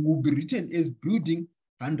building will be written as building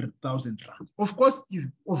 100,000 rand. Of course, if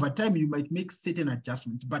over time you might make certain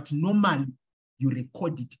adjustments, but normally you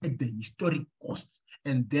record it at the historic costs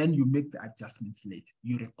and then you make the adjustments later.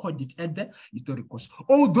 You record it at the historic cost.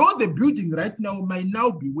 Although the building right now might now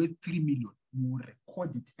be worth 3 million, you will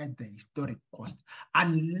record it at the historic cost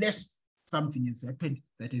unless something has happened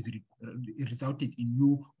that has resulted in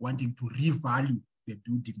you wanting to revalue the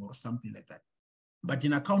building or something like that. But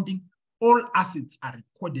in accounting, all assets are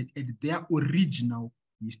recorded at their original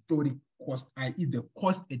historic cost, i.e. the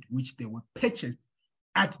cost at which they were purchased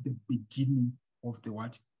at the beginning of the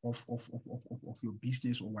what? Of your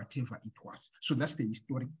business or whatever it was. So that's the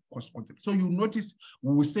historic cost concept. So you notice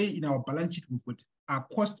we will say in our balance sheet, we've got our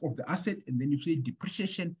cost of the asset, and then you say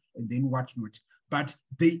depreciation, and then whatnot. But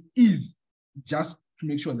there is, just to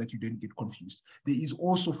make sure that you don't get confused, there is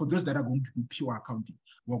also, for those that are going to do pure accounting,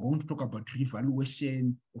 we're going to talk about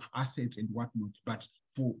revaluation of assets and whatnot. But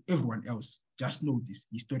for everyone else, just know this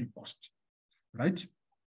historic cost, right?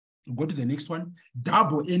 We'll go to the next one,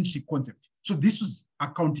 double entry concept. So this is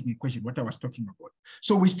accounting equation, what I was talking about.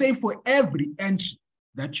 So we say for every entry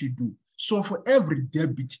that you do, so for every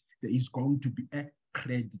debit, there is going to be a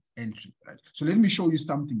credit entry, right? So let me show you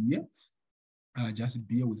something here. Just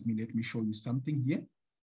bear with me. Let me show you something here.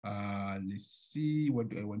 Let's see, what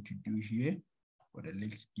do I want to do here?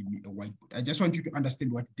 Let's give me a whiteboard. I just want you to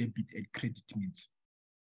understand what debit and credit means,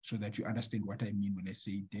 so that you understand what I mean when I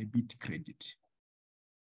say debit, credit.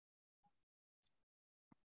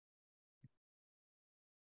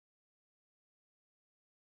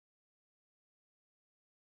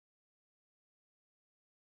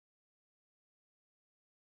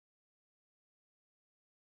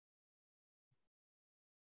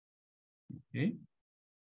 Okay.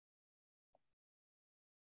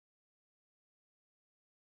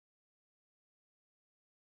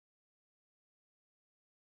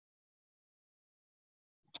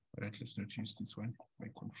 All right, let's not use this one. I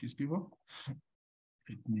confuse people.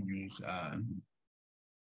 Let me use, all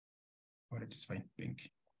right, it's fine,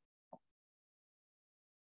 bank.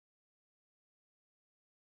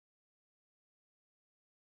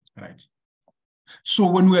 All right. So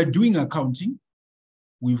when we are doing accounting,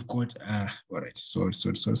 we've got, all right, sorry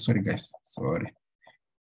guys, sorry.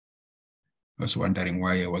 I was wondering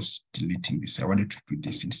why I was deleting this. I wanted to do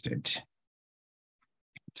this instead.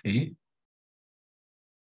 Okay.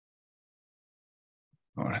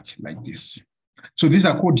 All right, like this. So these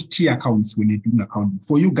are called T accounts when you're doing accounting.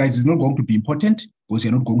 For you guys, it's not going to be important because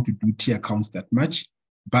you're not going to do T accounts that much,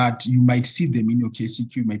 but you might see them in your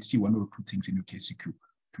KCQ. You might see one or two things in your KCQ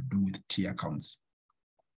to do with T accounts.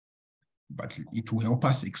 But it will help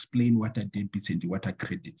us explain what are debits and what are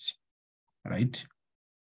credits, right?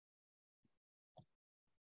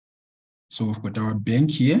 So we've got our bank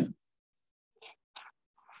here,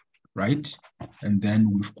 right? And then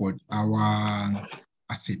we've got our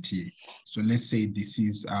asset here. So let's say this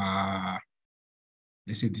is a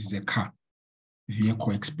car,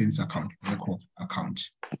 vehicle expense account, vehicle account.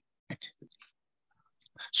 Right.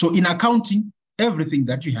 So in accounting, everything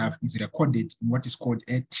that you have is recorded in what is called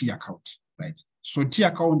a T account, right? So T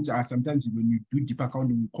account are sometimes when you do deep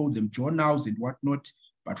accounting, we call them journals and whatnot.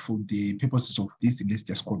 But for the purposes of this, let's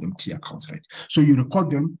just call them T accounts, right? So you record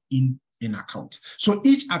them in an account. So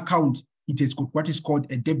each account, it has got what is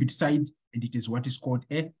called a debit side, and it is what is called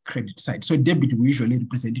a credit side. So debit, we usually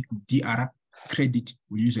represent it with DR. Credit,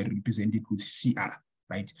 we usually represent it with CR,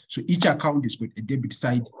 right? So each account has got a debit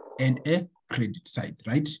side and a credit side,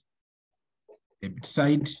 right? Debit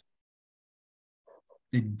side,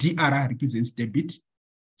 the DR represents debit,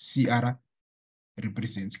 CR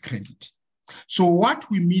represents credit. So what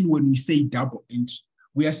we mean when we say double entry,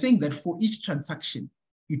 we are saying that for each transaction,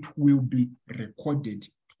 it will be recorded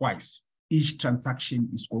twice. Each transaction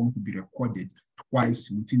is going to be recorded twice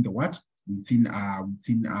within the what? Within the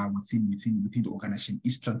organization.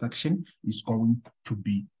 Each transaction is going to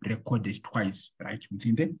be recorded twice, right?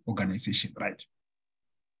 Within the organization, right?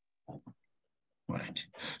 All right.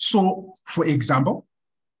 So, for example,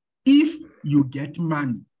 if you get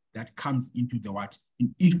money that comes into the what?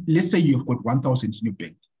 If let's say you've got 1,000 in your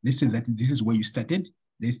bank, let's say that this is where you started.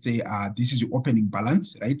 Let's say this is your opening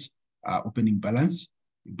balance, right? Opening balance,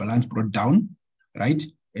 balance brought down, right?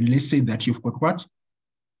 And let's say that you've got what?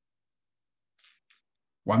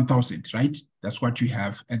 1,000, right? That's what you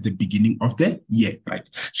have at the beginning of the year, right?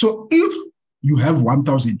 So if you have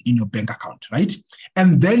 1,000 in your bank account, right?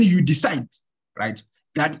 And then you decide, right,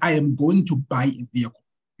 that I am going to buy a vehicle.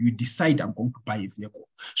 You decide I'm going to buy a vehicle.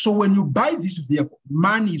 So when you buy this vehicle,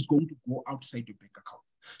 money is going to go outside your bank account.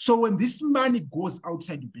 So when this money goes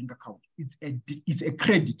outside the bank account, it's a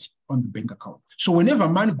credit on the bank account. So whenever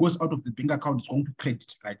money goes out of the bank account, it's going to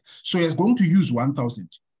credit, right? So it's going to use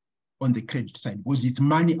 1,000 on the credit side because it's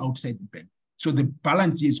money outside the bank. So the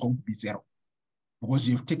balance here is going to be zero because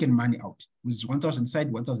you've taken money out. With 1,000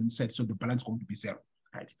 side, 1,000 side, so the balance is going to be zero,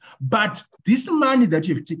 right? But this money that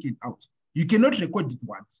you've taken out, you cannot record it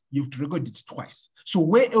once. You have to record it twice. So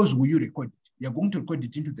where else will you record it? You're going to record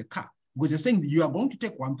it into the car because you're saying you are going to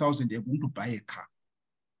take 1,000, you're going to buy a car.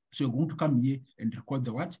 So you're going to come here and record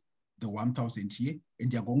the what? The 1,000 here,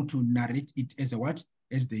 and you're going to narrate it as a what?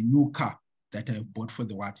 As the new car that I have bought for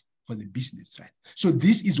the what? For the business, right? So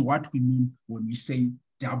this is what we mean when we say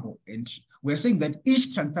double entry. We're saying that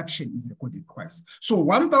each transaction is recorded twice. So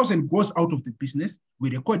 1,000 goes out of the business. We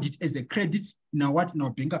record it as a credit in our what? In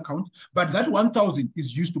our bank account, but that 1,000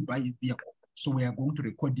 is used to buy a vehicle. So we are going to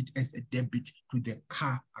record it as a debit to the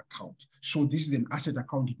car account. So this is an asset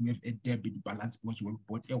account. We have a debit balance because we've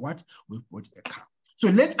bought a what? We've bought a car. So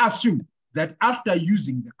let's assume that after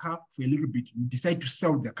using the car for a little bit, you decide to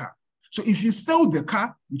sell the car. So if you sell the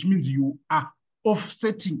car, which means you are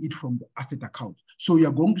offsetting it from the asset account. So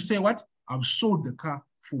you're going to say what? I've sold the car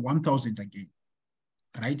for 1,000 again,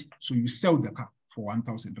 right? So you sell the car for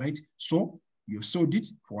 1,000, right? So you sold it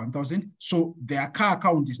for 1,000. So their car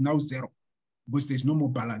account is now zero because there's no more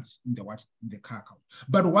balance in the what? In the car account.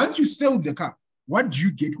 But once you sell the car, what do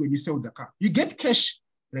you get when you sell the car? You get cash,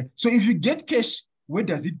 right? So if you get cash, where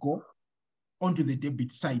does it go? Onto the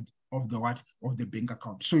debit side of the what? Of the bank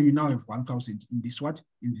account. So you now have 1,000 in this what?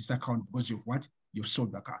 In this account because you've what? You've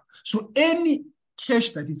sold the car. So any cash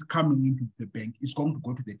that is coming into the bank is going to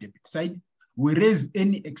go to the debit side, whereas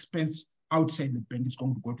any expense outside the bank is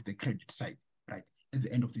going to go to the credit side, right? At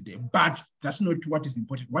the end of the day. But that's not what is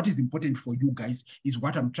important. What is important for you guys is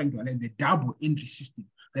what I'm trying to highlight, the double entry system,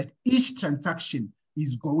 that each transaction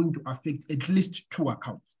is going to affect at least two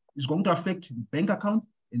accounts. It's going to affect the bank account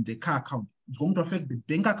and the car account. It's going to affect the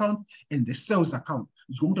bank account and the sales account.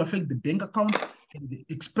 It's going to affect the bank account and the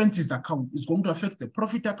expenses account. It's going to affect the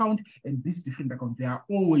profit account and this different account. There are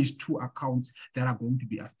always two accounts that are going to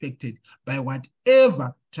be affected by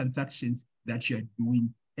whatever transactions that you're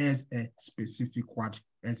doing as a specific what?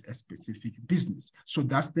 As a specific business. So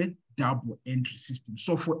that's the double entry system.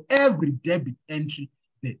 So for every debit entry,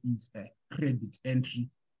 there is a credit entry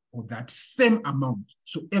for that same amount.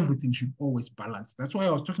 So everything should always balance. That's why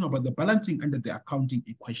I was talking about the balancing under the accounting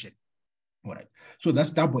equation. All right. So that's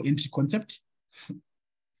double entry concept.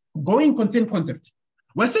 Going concern concept.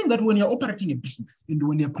 We're saying that when you're operating a business and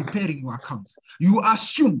when you're preparing your accounts, you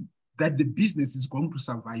assume that the business is going to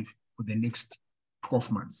survive for the next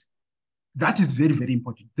 12 months. That is very, very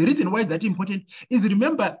important. The reason why that's important is,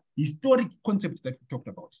 remember, historic concept that we talked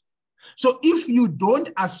about. So if you don't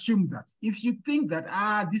assume that, if you think that,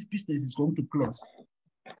 this business is going to close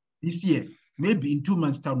this year, maybe in 2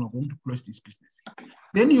 months' time, we're going to close this business,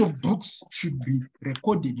 then your books should be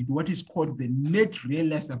recorded in what is called the net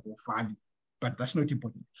realizable value. But that's not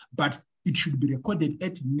important. But it should be recorded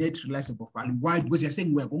at net realizable value. Why? Because you're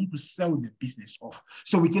saying we're going to sell the business off.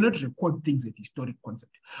 So we cannot record things at historic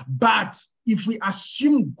concept. But if we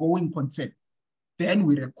assume going concern, then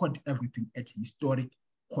we record everything at historic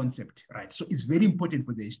concept, right? So it's very important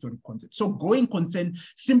for the historic concept. So going concern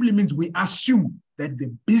simply means we assume that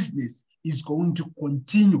the business is going to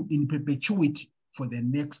continue in perpetuity for the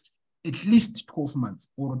next at least 12 months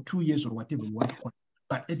or 2 years or whatever you want to call it.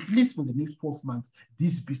 But at least for the next 12 months,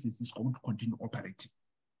 this business is going to continue operating,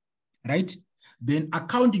 right? Then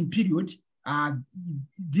accounting period,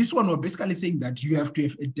 this one we're basically saying that you have to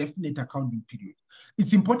have a definite accounting period.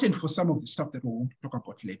 It's important for some of the stuff that we're going to talk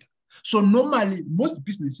about later. So normally, most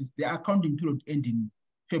businesses, their accounting period ends in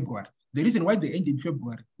February. The reason why they end in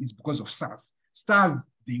February is because of SARS. SARS,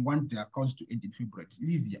 they want their accounts to end in February. It's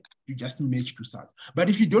easier. You just match to SARS. But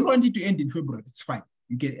if you don't want it to end in February, it's fine.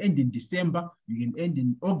 You can end in December, you can end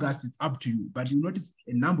in August, it's up to you. But you notice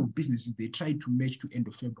a number of businesses, they try to match to end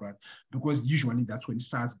of February because usually that's when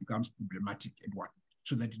SARS becomes problematic and what.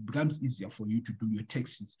 So that it becomes easier for you to do your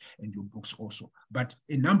taxes and your books also. But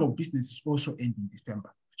a number of businesses also end in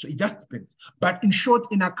December. So it just depends. But in short,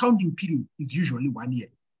 an accounting period is usually 1 year.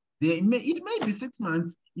 It may be 6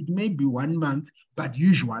 months, it may be 1 month, but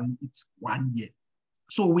usually it's 1 year.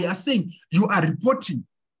 So we are saying you are reporting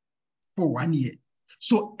for 1 year.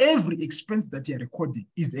 So every expense that you're recording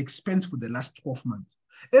is expense for the last 12 months.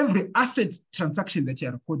 Every asset transaction that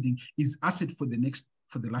you're recording is asset for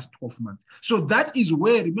the last 12 months. So that is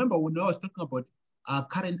where, remember when I was talking about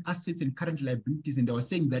current assets and current liabilities, and I was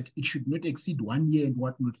saying that it should not exceed 1 year and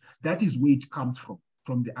whatnot, that is where it comes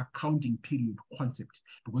from the accounting period concept.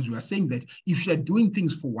 Because we are saying that if you're doing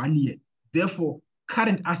things for 1 year, therefore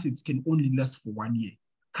current assets can only last for 1 year.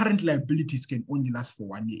 Current liabilities can only last for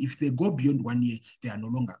 1 year. If they go beyond 1 year, they are no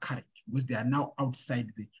longer current because they are now outside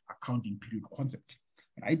the accounting period concept.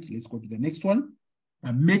 Right? Let's go to the next one.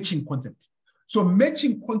 Matching concept. So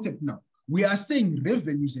matching concept now, we are saying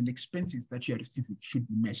revenues and expenses that you are receiving should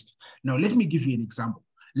be matched. Now, let me give you an example.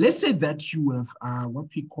 Let's say that you have what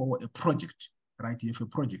we call a project, right? You have a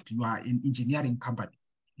project. You are an engineering company.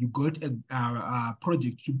 You got a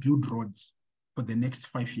project to build roads. For for the next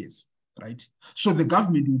 5 years, right? So the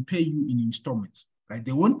government will pay you in installments, right?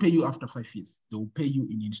 They won't pay you after 5 years. They will pay you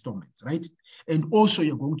in installments, right? And also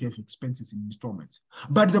you're going to have expenses in installments.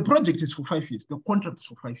 But the project is for 5 years. The contract is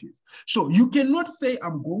for 5 years. So you cannot say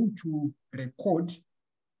I'm going to record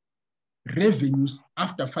revenues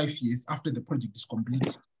after 5 years, after the project is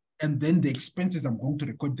complete, and then the expenses, I'm going to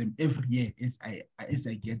record them every year as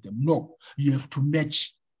I get them. No, you have to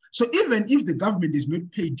match. So even if the government is not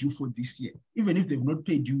paid you for this year, even if they've not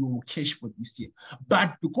paid you your cash for this year,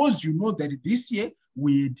 but because you know that this year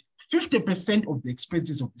we had 50% of the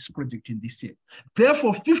expenses of this project in this year,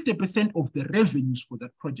 therefore 50% of the revenues for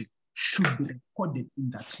that project should be recorded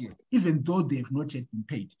in that year, even though they have not yet been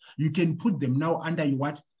paid. You can put them now under your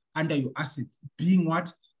what? Under your assets, being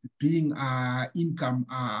what? Being income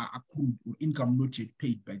accrued or income not yet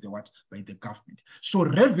paid by the what? By the government. So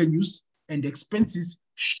revenues and expenses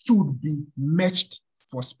should be matched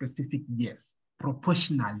for specific years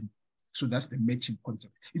proportionally. So that's the matching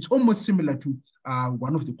concept. It's almost similar to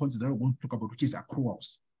one of the concepts that we're going to talk about, which is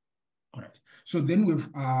accruals. All right. So then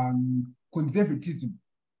with conservatism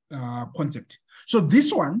concept. So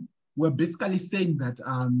this one, we're basically saying that,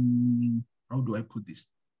 how do I put this?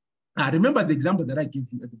 Remember the example that I gave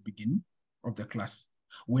you at the beginning of the class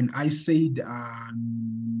when I said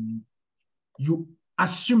you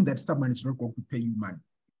assume that someone is not going to pay you money,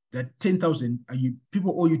 that 10,000,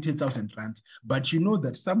 people owe you 10,000 rand, but you know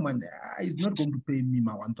that someone is not going to pay me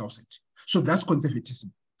my 1,000. So that's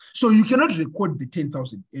conservatism. So you cannot record the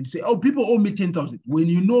 10,000 and say, oh, people owe me 10,000 when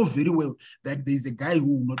you know very well that there's a guy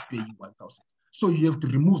who will not pay you 1,000. So you have to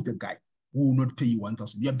remove the guy who will not pay you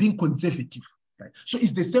 1,000. You're being conservative. Right? So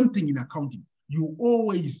it's the same thing in accounting. You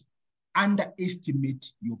always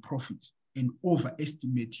underestimate your profits and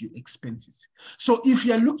overestimate your expenses. So if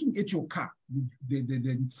you're looking at your car,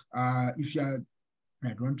 if you're, I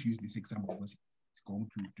don't want to use this example because it's going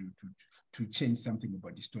to change something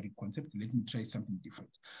about the historic concept. Let me try something different.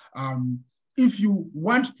 If you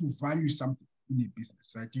want to value something in a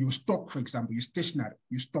business, right? Your stock, for example, your stationery,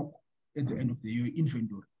 your stock at the end of the year, your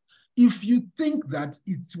inventory. If you think that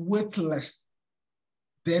it's worth less,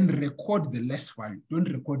 then record the less value. Don't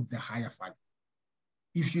record the higher value.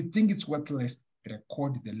 If you think it's worth less,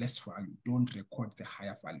 record the less value. Don't record the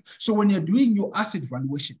higher value. So when you're doing your asset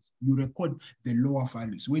valuations, you record the lower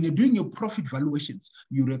values. When you're doing your profit valuations,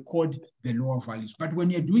 you record the lower values. But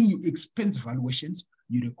when you're doing your expense valuations,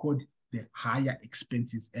 you record the higher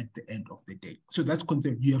expenses at the end of the day. So that's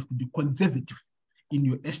conservative. You have to be conservative in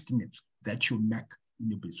your estimates that you make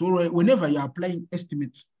in your business. So whenever you're applying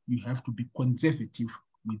estimates, you have to be conservative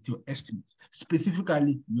with your estimates.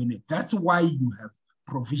 Specifically, that's why you have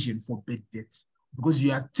provision for bad debts, because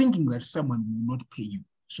you are thinking that someone will not pay you.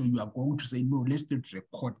 So you are going to say, no, let's not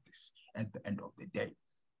record this at the end of the day.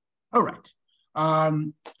 All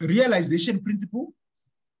right. Realization principle.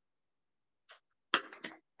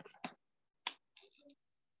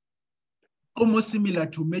 Almost similar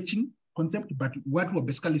to matching concept, but what we're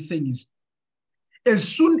basically saying is, as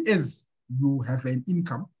soon as you have an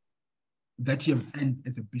income that you have earned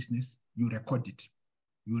as a business, you record it,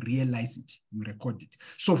 you realize it, you record it.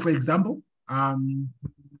 So for example,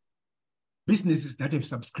 businesses that have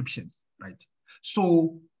subscriptions, right?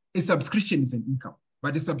 So a subscription is an income,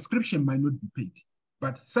 but a subscription might not be paid,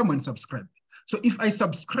 but someone subscribed. So if I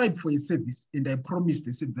subscribe for a service and I promise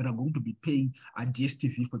the service that I'm going to be paying a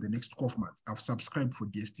DSTV for the next 12 months, I've subscribed for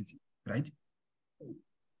DSTV, right?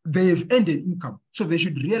 They've earned an income, so they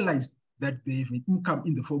should realize that they have an income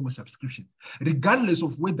in the form of subscriptions, regardless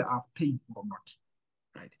of whether I've paid or not,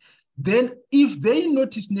 right? Then if they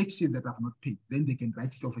notice next year that I've not paid, then they can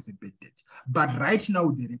write it off as a bad debt. But right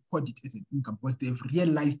now they record it as an income because they've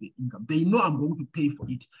realized the income. They know I'm going to pay for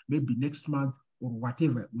it maybe next month or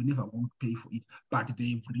whatever, whenever I want to pay for it, but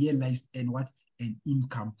they've realized an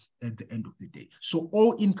income at the end of the day. So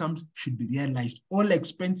all incomes should be realized. All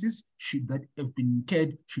expenses that have been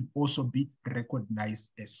incurred should also be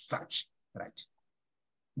recognized as such, right?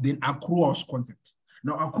 Then accruals concept.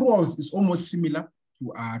 Now accruals is almost similar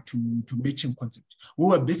to matching concept. We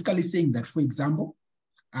were basically saying that, for example,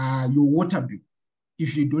 your water bill,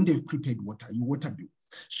 if you don't have prepaid water, your water bill.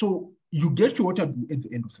 So you get your water bill at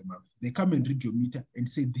the end of the month. They come and read your meter and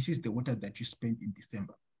say, this is the water that you spent in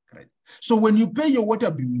December, right? So when you pay your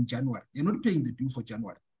water bill in January, you're not paying the bill for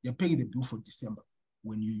January, you're paying the bill for December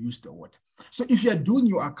when you use the water. So if you're doing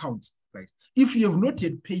your accounts, right, if you have not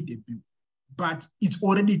yet paid the bill, but it's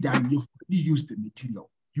already done, you've already used the material,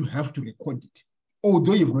 you have to record it.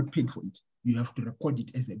 Although you've not paid for it, you have to record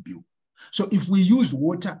it as a bill. So if we use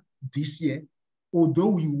water this year, although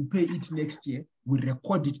we will pay it next year, we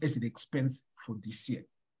record it as an expense for this year.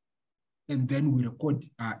 and then we record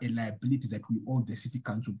a liability that we owe the city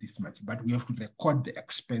council this much, but we have to record the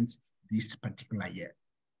expense this particular year.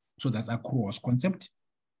 So that's accruals concept.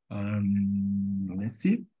 Let's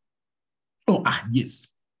see. Oh,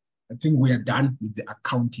 yes. I think we are done with the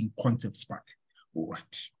accounting concepts part. All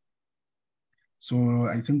right. So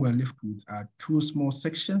I think we're left with 2 small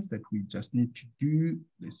sections that we just need to do.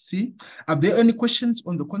 Let's see. Are there any questions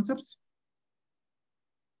on the concepts?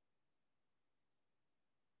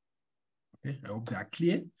 Okay, I hope they are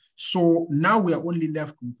clear. So now we are only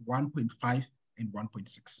left with 1.5 and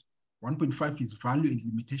 1.6. 1.5 is value and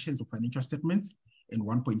limitations of financial statements, and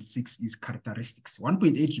 1.6 is characteristics.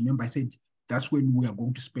 1.8, remember I said that's when we are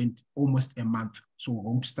going to spend almost a month. So we're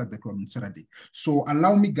going to start that one on Saturday. So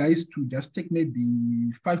allow me, guys, to just take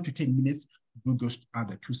maybe 5 to 10 minutes to do those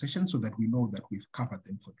other 2 sessions so that we know that we've covered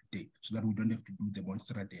them for today, so that we don't have to do them on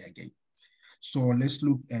Saturday again. So let's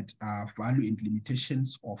look at value and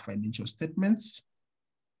limitations of financial statements,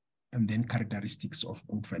 and then characteristics of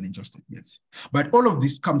good financial statements. But all of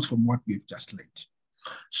this comes from what we've just learned.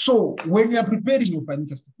 So when you are preparing your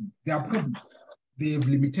financial statement, there are problems, they have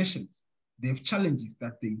limitations, they have challenges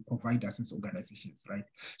that they provide us as organizations, right?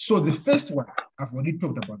 So the first one, I've already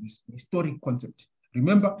talked about this, the historic concept.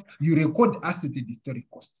 Remember, you record asset at historic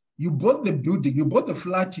cost. You bought the building, you bought the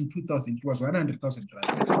flat in 2000, it was 100,000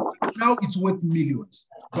 rand. Now it's worth millions,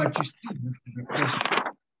 but you still have to record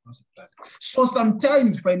that. So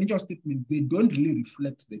sometimes financial statements, they don't really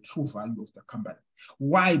reflect the true value of the company.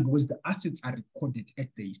 Why? Because the assets are recorded at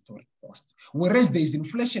the historic cost, whereas there is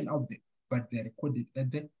inflation out there, but they're recorded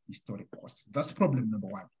at the historic cost. That's problem number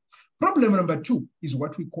 1. Problem number 2 is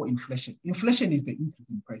what we call inflation. Inflation is the increase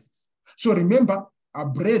in prices. So remember, our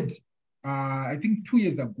bread, I think 2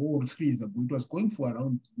 years ago or 3 years ago, it was going for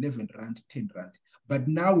around 11 rand, 10 rand, but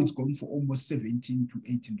now it's going for almost 17 to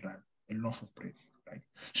 18 rand, a loaf of bread. Right?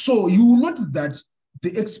 So you will notice that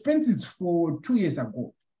the expenses for 2 years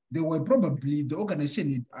ago, they were probably, the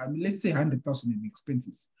organization, let's say 100,000 in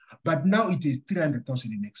expenses, but now it is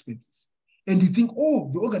 300,000 in expenses. And you think, oh,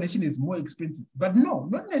 the organization is more expensive. But no,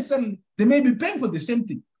 not necessarily. They may be paying for the same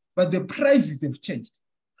thing, but the prices have changed.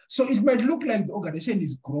 So it might look like the organization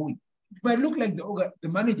is growing. It might look like the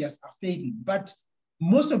managers are failing, but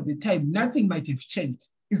most of the time, nothing might have changed.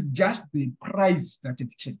 It's just the price that have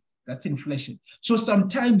changed. That's inflation. So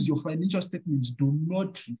sometimes your financial statements do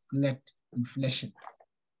not reflect inflation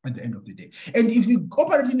at the end of the day. And if you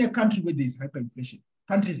operate in a country where there's hyperinflation,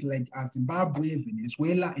 countries like Zimbabwe,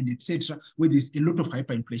 Venezuela, and etc., where there's a lot of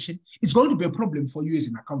hyperinflation, it's going to be a problem for you as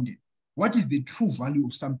an accountant. What is the true value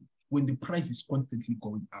of something when the price is constantly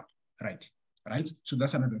going up, right? So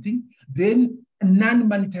that's another thing. Then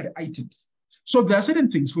non-monetary items. So there are certain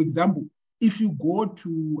things, for example, if you go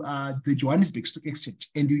to the Johannesburg Stock Exchange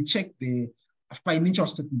and you check the financial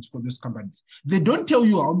statements for those companies, they don't tell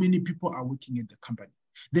you how many people are working at the company.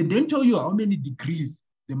 They don't tell you how many degrees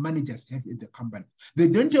the managers have at the company. They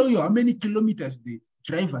don't tell you how many kilometers the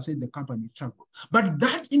drivers at the company travel. But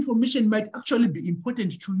that information might actually be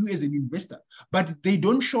important to you as an investor, but they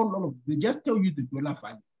don't show all of it. They just tell you the dollar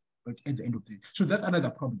value, but at the end of the day. So that's another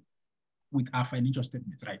problem with our financial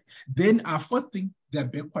statements, right? Then our fourth thing, they're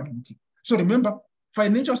backward looking. So remember,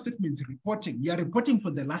 financial statements reporting, you're reporting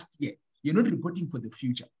for the last year. You're not reporting for the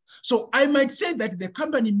future. So I might say that the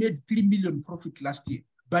company made 3 million profit last year,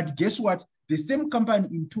 but guess what? The same company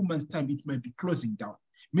in 2 months' time, it might be closing down.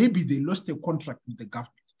 Maybe they lost a contract with the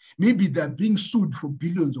government. Maybe they're being sued for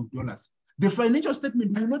billions of dollars. The financial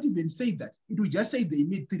statement will not even say that. It will just say they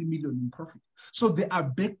made 3 million in profit. So they are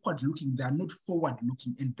backward looking. They are not forward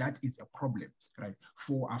looking. And that is a problem, right,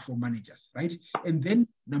 for managers, right? And then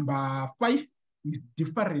number 5 is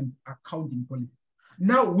different accounting policy.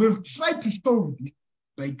 Now, we've tried to solve this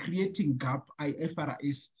by creating GAAP,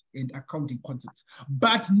 IFRS, and accounting concepts.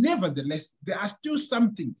 But nevertheless, there are still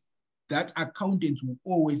some things that accountants will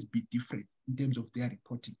always be different in terms of their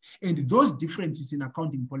reporting. And those differences in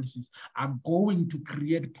accounting policies are going to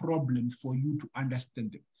create problems for you to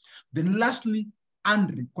understand them. Then lastly,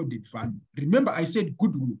 unrecorded value. Remember, I said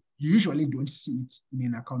goodwill. You usually don't see it in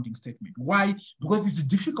an accounting statement. Why? Because it's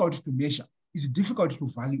difficult to measure. It's difficult to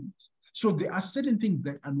value it. So there are certain things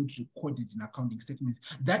that are not recorded in accounting statements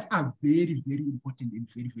that are very, very important and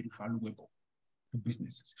very, very valuable to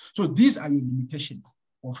businesses. So these are your limitations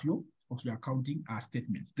of your accounting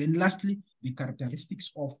statements. Then lastly, the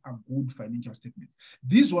characteristics of a good financial statement.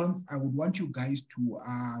 These ones, I would want you guys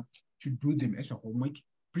to do them as a homework.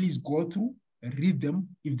 Please go through, read them.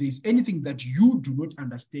 If there's anything that you do not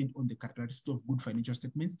understand on the characteristics of good financial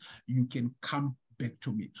statements, you can come back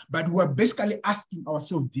to me. But we're basically asking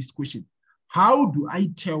ourselves this question: how do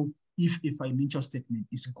I tell if a financial statement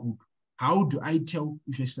is good? How do I tell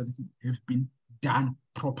if a study has been done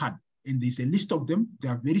properly? And there's a list of them. They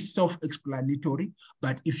are very self-explanatory,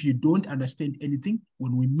 but if you don't understand anything,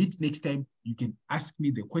 when we meet next time, you can ask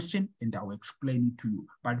me the question and I will explain it to you.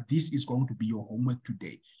 But this is going to be your homework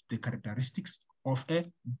today, the characteristics of a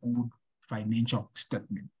good financial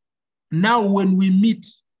statement. Now, when we meet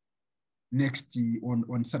next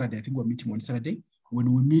on Saturday, I think we're meeting on Saturday.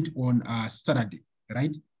 When we meet on Saturday,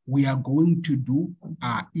 right? We are going to do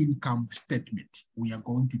our income statement. We are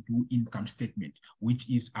going to do income statement, which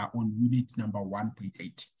is on unit number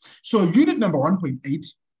 1.8. So unit number 1.8,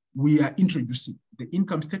 we are introducing the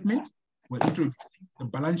income statement. We're introducing the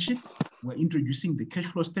balance sheet. We're introducing the cash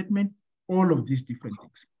flow statement, all of these different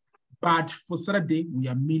things. But for Saturday, we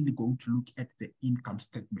are mainly going to look at the income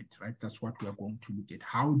statement, right? That's what we are going to look at.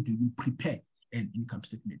 How do you prepare an income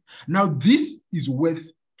statement? Now, this is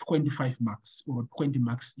worth 25 marks or 20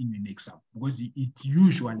 marks in an exam because it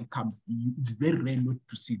usually comes, it's very rare not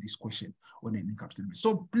to see this question on an income statement.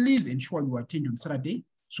 So please ensure you attend on Saturday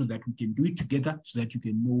so that we can do it together so that you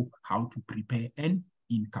can know how to prepare an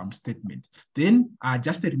income statement. Then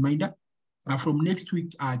just a reminder, from next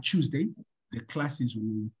week, Tuesday, the classes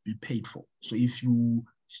will be paid for. So if you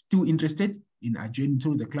still interested in joining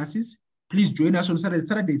through the classes, please join us on Saturday.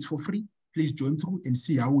 Saturday is for free. Please join through and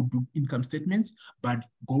see how we do income statements. But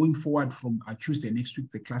going forward from Tuesday next week,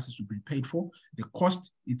 the classes will be paid for. The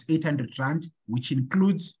cost is 800 Rand, which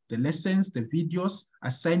includes the lessons, the videos,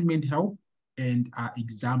 assignment help, and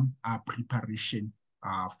exam preparation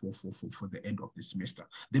for the end of the semester.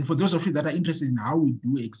 Then for those of you that are interested in how we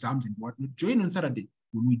do exams and whatnot, join on Saturday.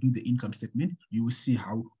 When we do the income statement, you will see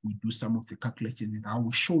how we do some of the calculations and I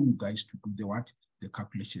will show you guys to do the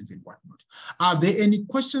calculations and whatnot. Are there any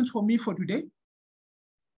questions for me for today?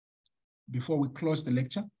 Before we close the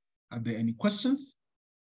lecture, are there any questions?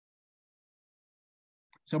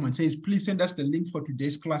 Someone says, please send us the link for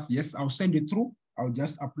today's class. Yes, I'll send it through. I'll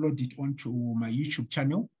just upload it onto my YouTube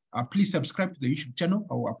channel. Please subscribe to the YouTube channel.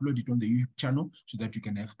 I will upload it on the YouTube channel so that you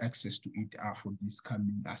can have access to it for this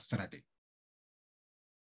coming Saturday.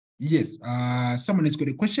 Yes, someone has got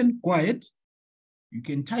a question. Go ahead. You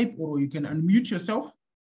can type or you can unmute yourself.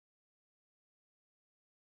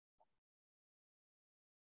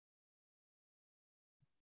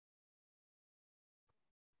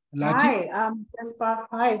 Lati? Hi, Jasper.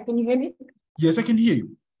 Hi, can you hear me? Yes, I can hear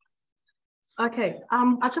you. Okay.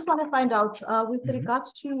 I just want to find out with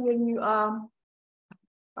regards to when you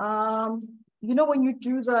when you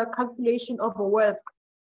do the calculation of a work.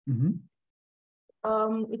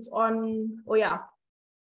 It's on. Oh yeah.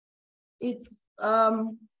 It's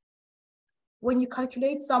when you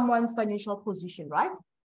calculate someone's financial position, right?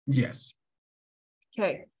 Yes.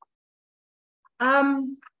 Okay.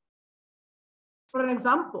 For an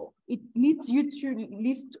example, it needs you to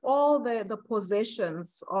list all the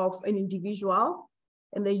possessions of an individual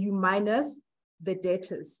and then you minus the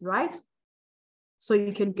debtors, right? So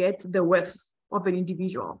you can get the worth of an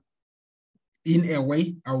individual. In a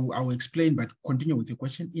way, I'll explain, but continue with the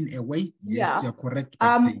question. In a way, yes, yeah. You're correct,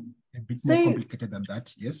 but a bit more complicated than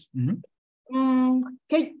that, yes.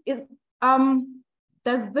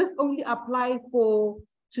 Does this only apply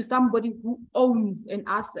to somebody who owns an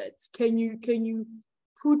asset? Can you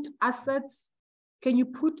put assets? Can you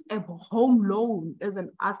put a home loan as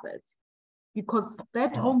an asset? Because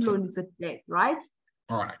that home loan is a debt, right?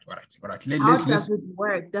 All right. How does it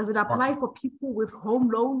work? Does it apply for people with home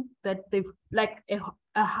loan that they've like a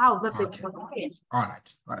house that they've purchased? All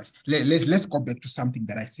right. Let's go back to something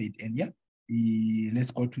that I said earlier.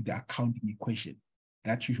 Let's go to the accounting equation.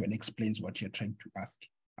 That usually explains what you're trying to ask.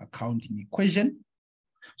 Accounting equation.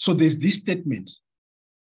 So there's this statement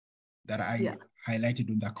that I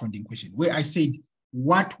highlighted on the accounting equation where I said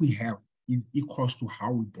what we have is equals to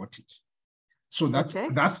how we bought it. So that's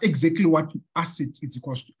exactly what assets is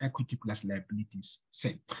equals to equity plus liabilities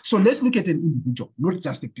say. So let's look at an individual, not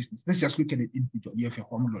just a business. Let's just look at an individual. You have a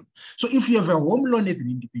home loan. So if you have a home loan as an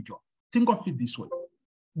individual, think of it this way.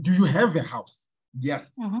 Do you have a house?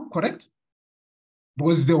 Yes, correct?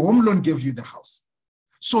 Because the home loan gave you the house.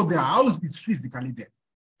 So the house is physically there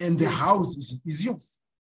and the house is yours,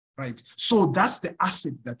 right? So that's the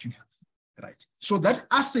asset that you have, right? So that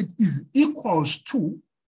asset is equals to,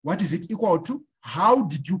 what is it equal to? How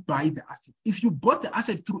did you buy the asset? If you bought the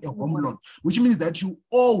asset through a home loan, which means that you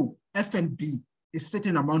owe F&B a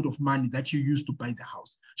certain amount of money that you used to buy the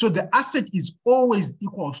house. So the asset is always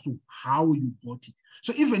equals to how you bought it.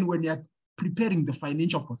 So even when you're preparing the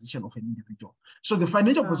financial position of an individual. So the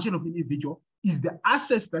financial position of an individual is the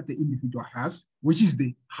assets that the individual has, which is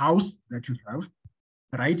the house that you have,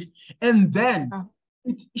 right? And then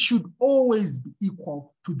it should always be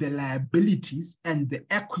equal to the liabilities and the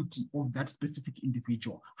equity of that specific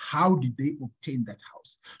individual. How did they obtain that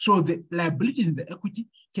house? So the liabilities and the equity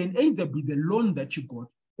can either be the loan that you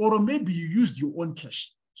got, or maybe you used your own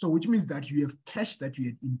cash. So which means that you have cash that you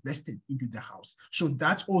had invested into the house. So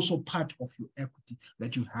that's also part of your equity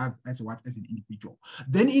that you have as an individual.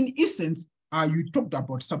 Then in essence, you talked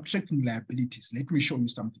about subtracting liabilities. Let me show you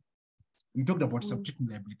something. We talked about subtracting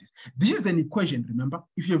liabilities. This is an equation, remember?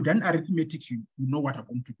 If you've done arithmetic, you know what I'm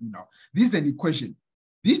going to do now. This is an equation.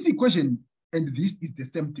 This equation and this is the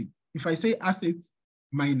same thing. If I say assets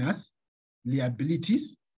minus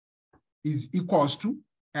liabilities is equals to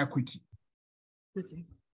equity.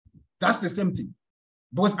 That's the same thing.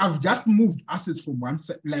 Because I've just moved assets from one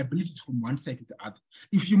side, liabilities from one side to the other.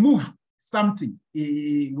 If you move something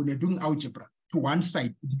when you're doing algebra to one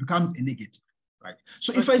side, it becomes a negative, right?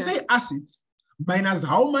 So if I say assets minus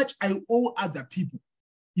how much I owe other people,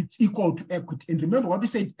 it's equal to equity. And remember what we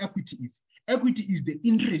said equity is. Equity is the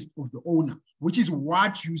interest of the owner, which is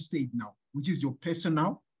what you said now, which is your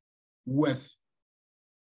personal worth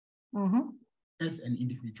as an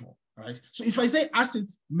individual. Right? So if I say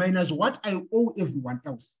assets minus what I owe everyone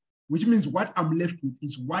else, which means what I'm left with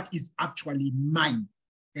is what is actually mine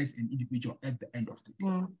as an individual at the end of the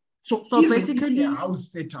day. So basically, if a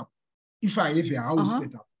house setup, if I have a house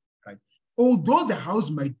setup, right? Although the house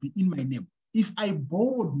might be in my name, if I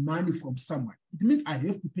borrowed money from someone, it means I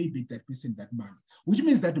have to pay back that person that money, which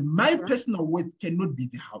means that my personal worth cannot be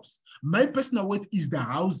the house. My personal worth is the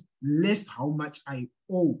house less how much I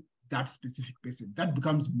owe that specific person. That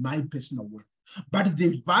becomes my personal worth. But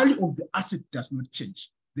the value of the asset does not change.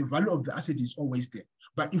 The value of the asset is always there.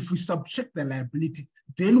 But if we subtract the liability,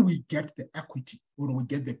 then we get the equity, or we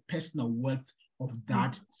get the personal worth of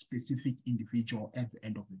that specific individual at the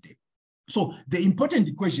end of the day. So the important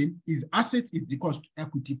equation is assets is equal to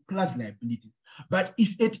equity plus liability. But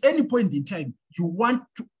if at any point in time, you want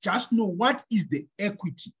to just know what is the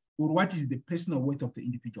equity or what is the personal worth of the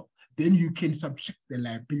individual, then you can subtract the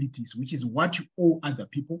liabilities, which is what you owe other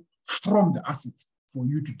people, from the assets for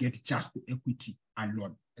you to get just the equity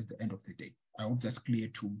alone at the end of the day. I hope that's clear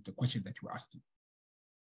to the question that you're asking.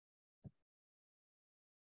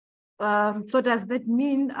 So does that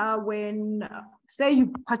mean when, say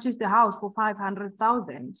you purchase the house for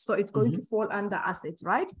 500,000, so it's going to fall under assets,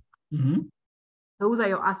 right? Those are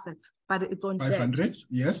your assets, but it's on 500, debt.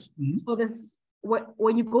 yes. So this,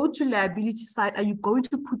 when you go to liability side, are you going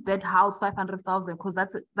to put that house 500,000? Because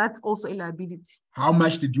that's also a liability. How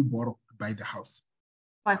much did you borrow to buy the house?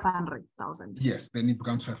 500,000. Yes, then it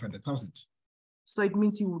becomes 500,000. So it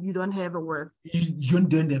means you don't have a worth. You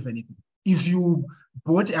don't have anything. If you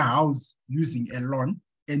bought a house using a loan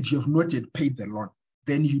and you have not yet paid the loan,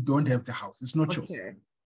 then you don't have the house. It's not yours.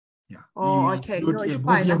 Yeah. Oh, okay. No, it's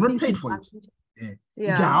fine. You have not paid for it.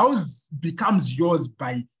 The house becomes yours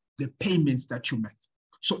by the payments that you make.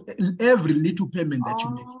 So every little payment that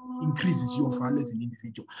you make increases your value as an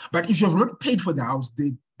individual. But if you have not paid for the house,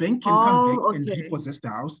 the bank can come back and repossess the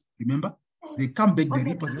house. Remember? They come back, they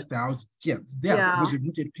repossess the house. Because you've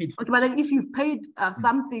not yet paid for it. But then if you've paid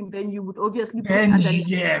something, then you would obviously then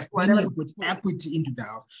you've got equity into the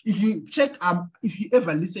house. If you check, if you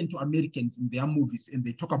ever listen to Americans in their movies and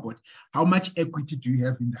they talk about how much equity do you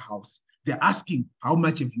have in the house, they're asking how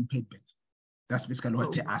much have you paid back. That's basically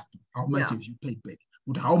what they're asking. How much have you paid back?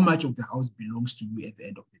 But how much of the house belongs to you at the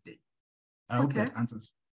end of the day? I hope that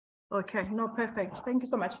answers. Okay, no, perfect. Thank you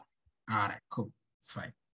so much. All right, cool. It's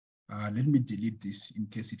fine. Let me delete this in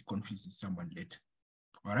case it confuses someone later.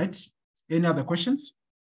 All right. Any other questions?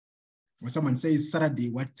 When someone says Saturday,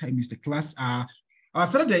 what time is the class?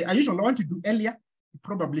 Saturday, I usually want to do earlier,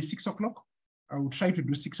 probably 6 o'clock. I will try to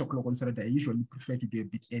do 6 o'clock on Saturday. I usually prefer to do a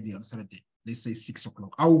bit earlier on Saturday. Let's say 6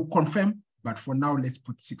 o'clock. I will confirm, but for now, let's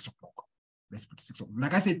put 6 o'clock. Let's put 6 o'clock.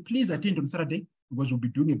 Like I said, please attend on Saturday because we'll be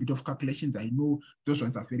doing a bit of calculations. I know those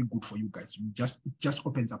ones are very good for you guys. It just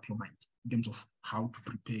opens up your mind in terms of how to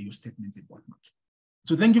prepare your statements and whatnot.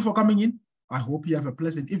 So thank you for coming in. I hope you have a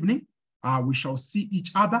pleasant evening. We shall see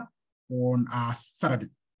each other on Saturday.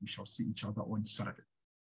 We shall see each other on Saturday.